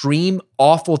extreme,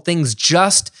 awful things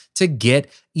just to get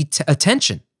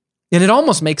attention. And it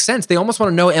almost makes sense. They almost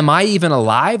want to know, am I even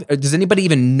alive? Or does anybody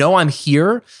even know I'm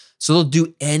here? So they'll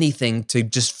do anything to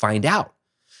just find out.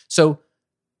 So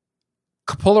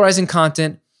polarizing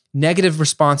content, negative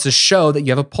responses show that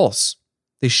you have a pulse.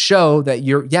 They show that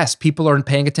yes, people are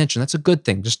paying attention. That's a good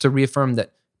thing, just to reaffirm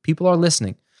that people are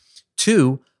listening.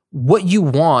 2, what you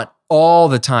want all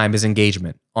the time is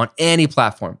engagement on any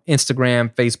platform,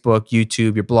 Instagram, Facebook,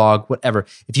 YouTube, your blog, whatever.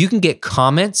 If you can get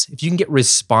comments, if you can get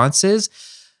responses,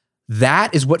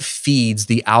 That is what feeds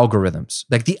the algorithms.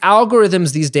 Like the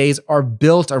algorithms these days are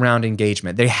built around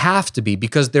engagement. They have to be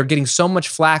because they're getting so much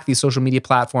flack, these social media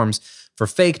platforms, for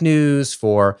fake news,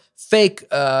 for fake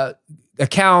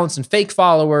accounts and fake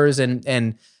followers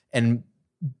and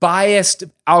biased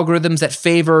algorithms that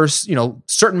favor,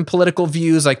 certain political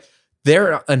views. Like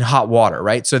they're in hot water,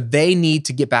 right? So they need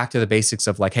to get back to the basics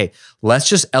of like, hey, let's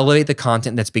just elevate the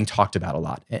content that's being talked about a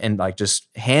lot and like just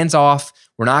hands off.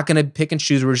 We're not going to pick and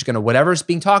choose. We're just going to, whatever's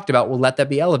being talked about, we'll let that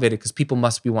be elevated because people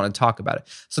must be wanting to talk about it.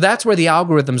 So that's where the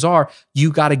algorithms are.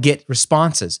 You got to get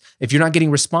responses. If you're not getting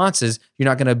responses, you're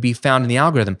not going to be found in the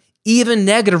algorithm. Even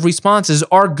negative responses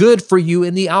are good for you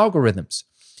in the algorithms.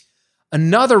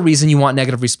 Another reason you want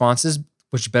negative responses,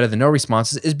 which is better than no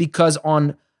responses, is because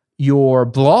on your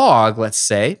blog, let's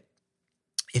say,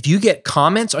 if you get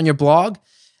comments on your blog,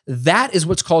 that is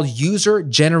what's called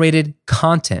user-generated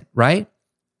content, right?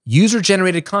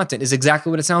 User-generated content is exactly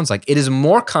what it sounds like. It is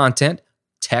more content,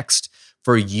 text,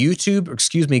 for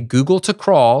Google to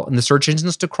crawl and the search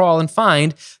engines to crawl and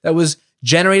find that was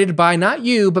generated by not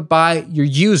you, but by your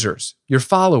users, your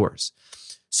followers.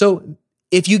 So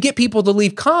if you get people to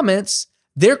leave comments,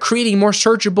 they're creating more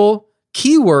searchable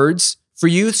keywords for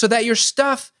you so that your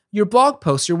stuff, your blog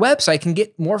posts, your website can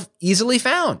get more easily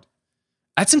found.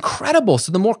 That's incredible.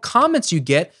 So the more comments you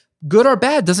get, good or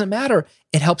bad, doesn't matter.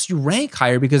 It helps you rank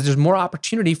higher because there's more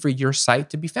opportunity for your site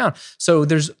to be found. So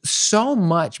there's so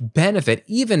much benefit,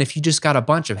 even if you just got a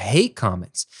bunch of hate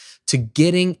comments, to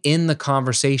getting in the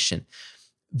conversation.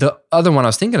 The other one I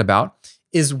was thinking about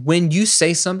is when you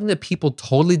say something that people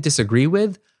totally disagree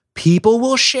with, people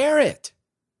will share it.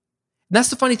 And that's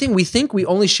the funny thing. We think we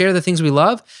only share the things we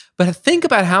love, but think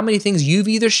about how many things you've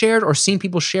either shared or seen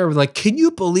people share with like, can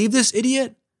you believe this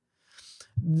idiot?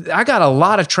 I got a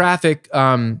lot of traffic.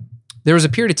 There was a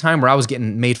period of time where I was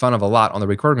getting made fun of a lot on the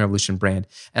Recording Revolution brand.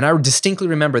 And I distinctly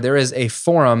remember there is a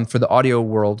forum for the audio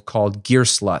world called Gear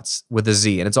Sluts with a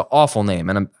Z. And it's an awful name.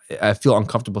 And I feel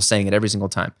uncomfortable saying it every single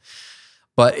time.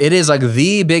 But it is like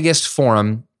the biggest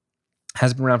forum,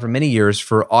 has been around for many years,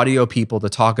 for audio people to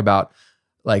talk about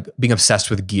like being obsessed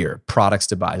with gear, products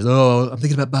to buy. Oh, I'm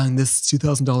thinking about buying this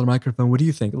 $2,000 microphone. What do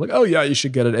you think? I'm like, oh yeah, you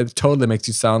should get it. It totally makes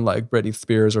you sound like Britney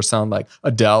Spears or sound like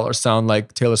Adele or sound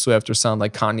like Taylor Swift or sound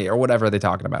like Kanye or whatever they're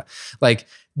talking about. Like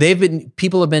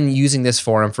people have been using this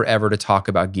forum forever to talk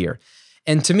about gear.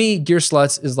 And to me, Gear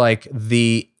Sluts is like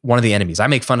one of the enemies. I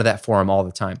make fun of that forum all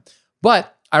the time.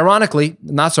 But ironically,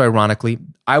 not so ironically,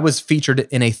 I was featured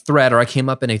in a thread, or I came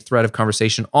up in a thread of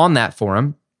conversation on that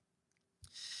forum.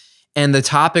 And the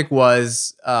topic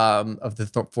was of the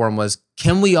forum was,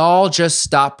 can we all just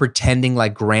stop pretending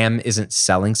like Graham isn't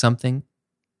selling something?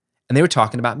 And they were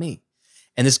talking about me.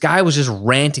 And this guy was just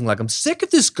ranting like, I'm sick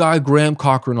of this guy, Graham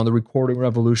Cochran, on the Recording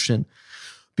Revolution.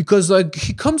 Because like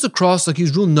he comes across like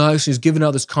he's real nice and he's giving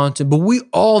out this content, but we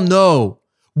all know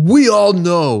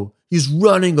he's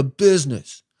running a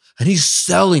business and he's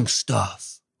selling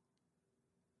stuff.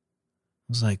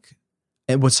 I was like,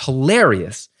 and what's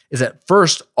hilarious is at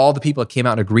first all the people that came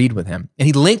out and agreed with him, and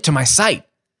he linked to my site.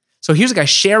 So here's a guy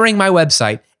sharing my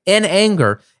website in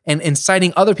anger and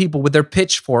inciting other people with their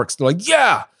pitchforks. They're like,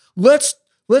 yeah, let's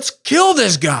kill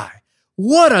this guy.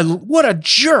 What a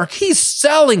jerk. He's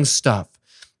selling stuff,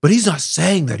 but he's not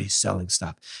saying that he's selling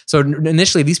stuff. So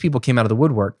initially these people came out of the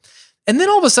woodwork, and then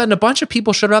all of a sudden a bunch of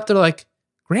people showed up. They're like,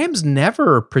 Graham's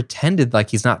never pretended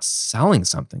like he's not selling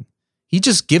something. He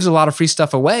just gives a lot of free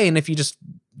stuff away, and if you just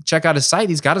check out his site,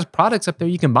 he's got his products up there.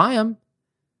 You can buy them.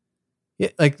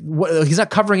 He's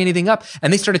not covering anything up.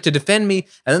 And they started to defend me,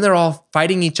 and then they're all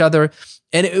fighting each other.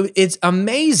 And it's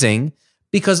amazing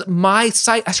because my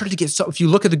site, I started to get if you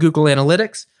look at the Google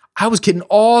Analytics, I was getting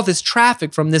all this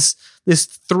traffic from this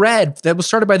thread that was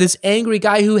started by this angry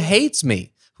guy who hates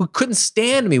me, who couldn't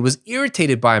stand me, was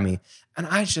irritated by me. And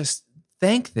I just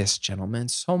thank this gentleman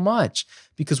so much,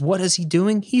 because what is he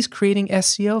doing? He's creating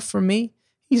SEO for me.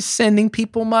 He's sending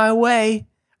people my way.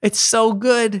 It's so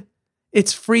good.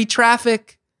 It's free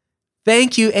traffic.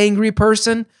 Thank you, angry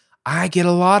person. I get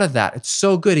a lot of that. It's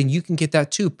so good. And you can get that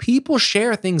too. People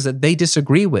share things that they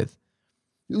disagree with.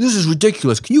 This is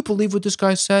ridiculous. Can you believe what this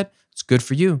guy said? It's good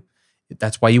for you.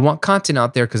 That's why you want content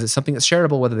out there, because it's something that's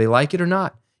shareable, whether they like it or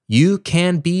not. You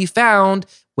can be found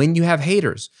when you have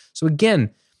haters. So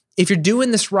again, if you're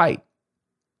doing this right,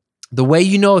 the way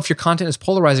you know if your content is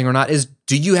polarizing or not is,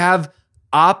 do you have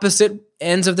opposite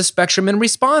ends of the spectrum in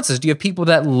responses? Do you have people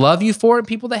that love you for it and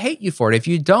people that hate you for it? If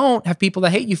you don't have people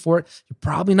that hate you for it, you're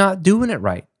probably not doing it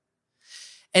right.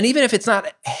 And even if it's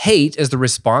not hate as the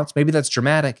response, maybe that's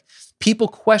dramatic, people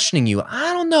questioning you.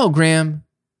 I don't know, Graham.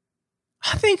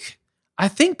 I think I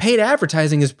think paid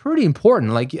advertising is pretty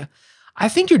important. Like, I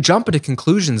think you're jumping to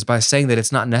conclusions by saying that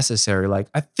it's not necessary. Like,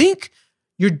 I think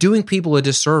you're doing people a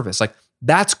disservice. Like,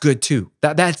 that's good too.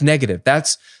 That's negative.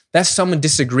 That's someone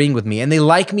disagreeing with me, and they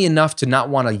like me enough to not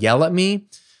want to yell at me.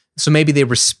 So maybe they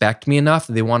respect me enough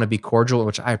that they want to be cordial,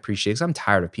 which I appreciate because I'm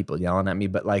tired of people yelling at me.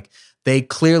 But like, they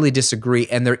clearly disagree,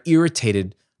 and they're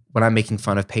irritated when I'm making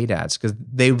fun of paid ads because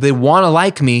they want to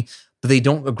like me, but they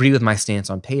don't agree with my stance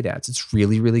on paid ads. It's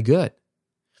really, really good.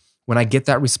 When I get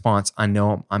that response, I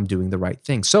know I'm doing the right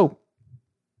thing. So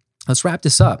let's wrap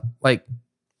this up. Like,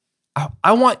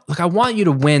 I want you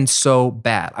to win so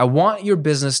bad. I want your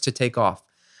business to take off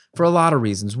for a lot of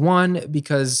reasons. One,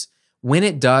 because when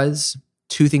it does,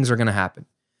 two things are going to happen.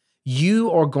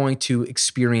 You are going to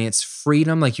experience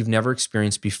freedom like you've never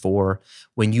experienced before.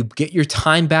 When you get your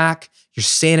time back, your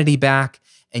sanity back,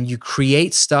 and you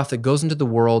create stuff that goes into the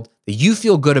world that you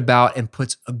feel good about and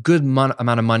puts a good amount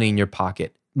of money in your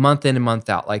pocket, month in and month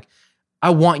out. Like,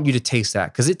 I want you to taste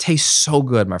that because it tastes so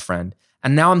good, my friend.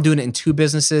 And now I'm doing it in 2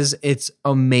 businesses. It's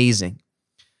amazing.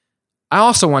 I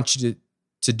also want you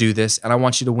to do this, and I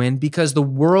want you to win because the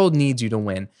world needs you to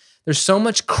win. There's so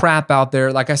much crap out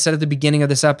there. Like I said at the beginning of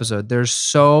this episode, there's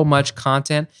so much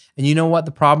content. And you know what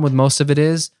the problem with most of it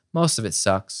is? Most of it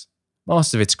sucks.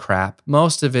 Most of it's crap.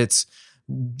 Most of it's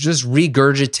just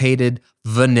regurgitated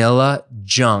vanilla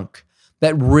junk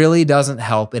that really doesn't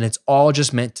help. And it's all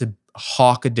just meant to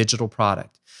hawk a digital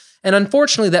product. And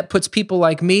unfortunately, that puts people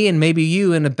like me and maybe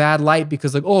you in a bad light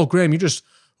because like, oh, Graham, you just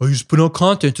put out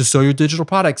content to sell your digital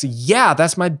products. Yeah,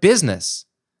 that's my business.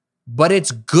 But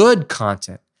it's good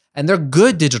content. And they're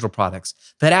good digital products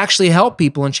that actually help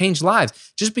people and change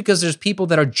lives. Just because there's people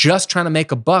that are just trying to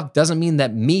make a buck doesn't mean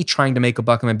that me trying to make a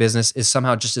buck in my business is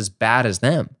somehow just as bad as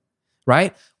them,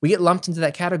 right? We get lumped into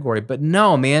that category. But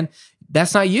no, man,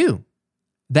 that's not you.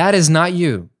 That is not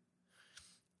you.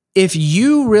 If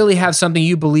you really have something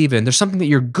you believe in, there's something that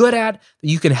you're good at, that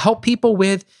you can help people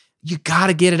with, you got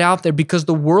to get it out there because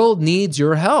the world needs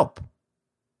your help.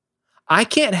 I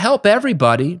can't help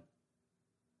everybody.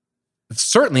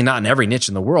 Certainly not in every niche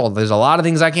in the world. There's a lot of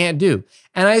things I can't do.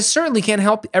 And I certainly can't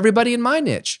help everybody in my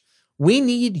niche. We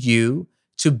need you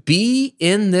to be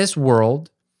in this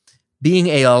world, being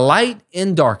a light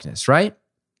in darkness, right?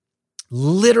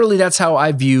 Literally, that's how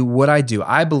I view what I do.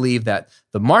 I believe that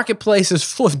the marketplace is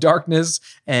full of darkness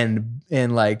and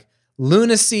like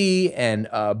lunacy and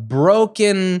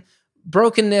brokenness,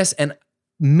 and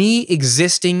me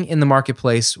existing in the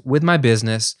marketplace with my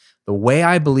business, the way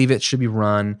I believe it should be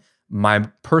run, my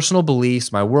personal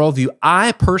beliefs, my worldview.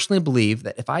 I personally believe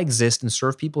that if I exist and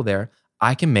serve people there,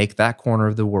 I can make that corner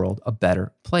of the world a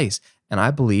better place. And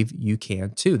I believe you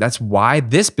can too. That's why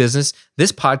this business,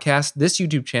 this podcast, this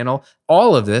YouTube channel,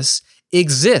 all of this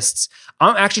exists.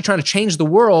 I'm actually trying to change the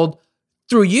world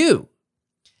through you.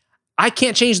 I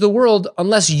can't change the world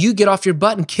unless you get off your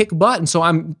butt and kick butt. And so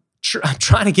I'm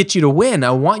trying to get you to win.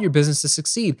 I want your business to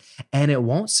succeed. And it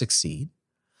won't succeed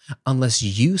unless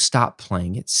you stop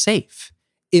playing it safe.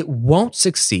 It won't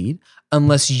succeed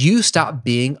unless you stop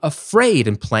being afraid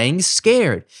and playing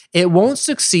scared. It won't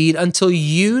succeed until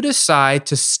you decide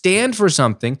to stand for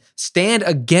something, stand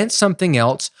against something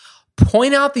else,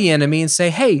 point out the enemy and say,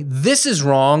 hey, this is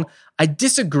wrong. I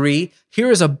disagree. Here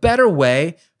is a better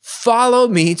way. Follow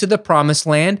me to the promised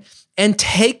land and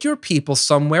take your people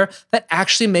somewhere that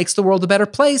actually makes the world a better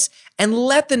place, and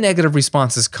let the negative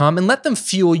responses come and let them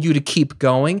fuel you to keep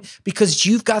going because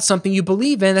you've got something you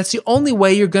believe in. That's the only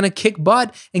way you're going to kick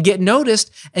butt and get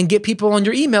noticed and get people on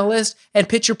your email list and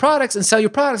pitch your products and sell your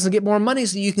products and get more money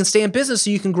so you can stay in business, so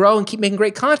you can grow and keep making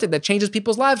great content that changes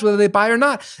people's lives, whether they buy or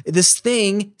not. This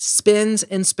thing spins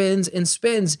and spins and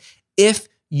spins if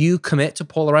you commit to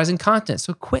polarizing content.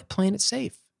 So quit playing it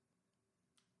safe.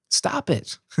 Stop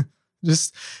it.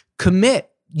 Just commit.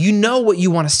 You know what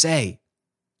you want to say.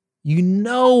 You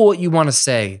know what you want to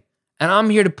say. And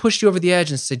I'm here to push you over the edge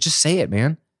and say, just say it,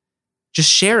 man. Just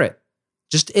share it.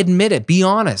 Just admit it. Be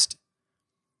honest.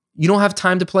 You don't have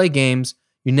time to play games.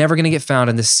 You're never going to get found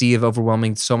in the sea of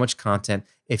overwhelming so much content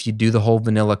if you do the whole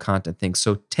vanilla content thing.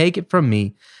 So take it from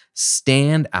me.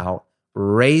 Stand out.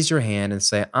 Raise your hand and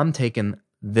say, I'm taking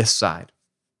this side.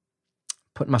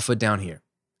 Putting my foot down here.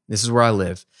 This is where I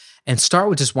live. And start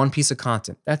with just one piece of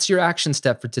content. That's your action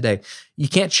step for today. You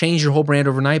can't change your whole brand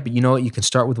overnight, but you know what? You can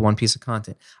start with one piece of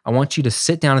content. I want you to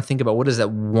sit down and think about what is that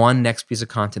one next piece of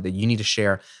content that you need to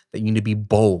share, that you need to be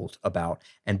bold about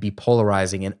and be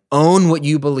polarizing and own what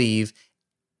you believe,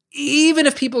 even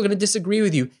if people are going to disagree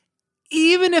with you,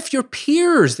 even if your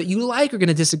peers that you like are going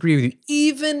to disagree with you,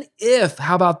 even if,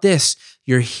 how about this,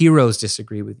 your heroes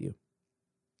disagree with you.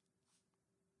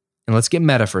 And let's get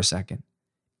meta for a second.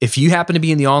 If you happen to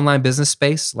be in the online business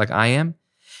space like I am,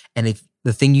 and if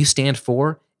the thing you stand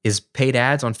for is paid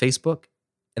ads on Facebook,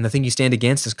 and the thing you stand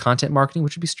against is content marketing,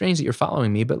 which would be strange that you're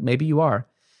following me, but maybe you are,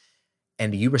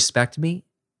 and you respect me,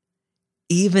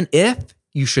 even if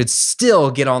you should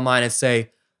still get online and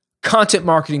say, content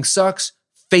marketing sucks,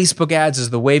 Facebook ads is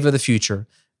the wave of the future.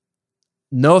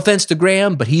 No offense to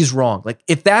Graham, but he's wrong. Like,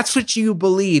 if that's what you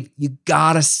believe, you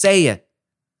gotta say it.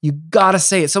 You gotta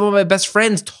say it. Some of my best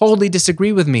friends totally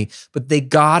disagree with me, but they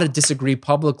gotta disagree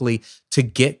publicly to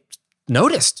get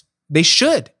noticed. They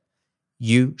should.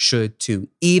 You should too.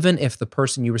 Even if the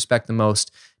person you respect the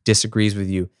most disagrees with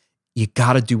you, you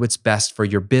gotta do what's best for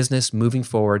your business moving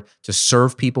forward to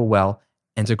serve people well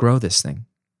and to grow this thing.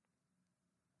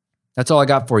 That's all I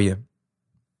got for you.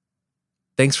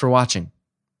 Thanks for watching.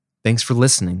 Thanks for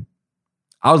listening.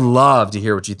 I would love to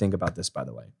hear what you think about this, by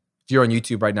the way. If you're on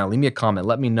YouTube right now, leave me a comment.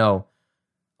 Let me know,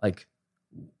 like,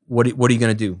 what are you going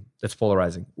to do that's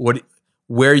polarizing?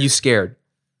 Where are you scared?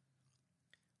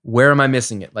 Where am I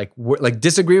missing it? Like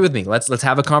disagree with me. Let's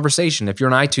have a conversation. If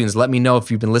you're on iTunes, let me know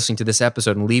if you've been listening to this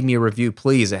episode and leave me a review,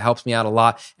 please. It helps me out a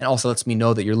lot and also lets me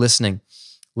know that you're listening.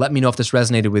 Let me know if this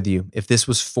resonated with you. If this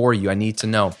was for you, I need to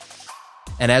know.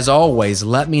 And as always,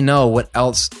 let me know what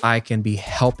else I can be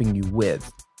helping you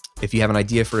with. If you have an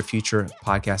idea for a future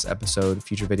podcast episode,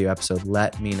 future video episode,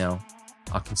 let me know.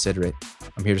 I'll consider it.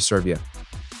 I'm here to serve you.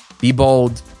 Be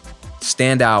bold,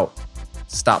 stand out,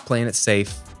 stop playing it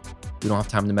safe. We don't have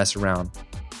time to mess around.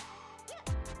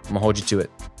 I'm gonna hold you to it.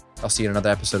 I'll see you in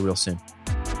another episode real soon.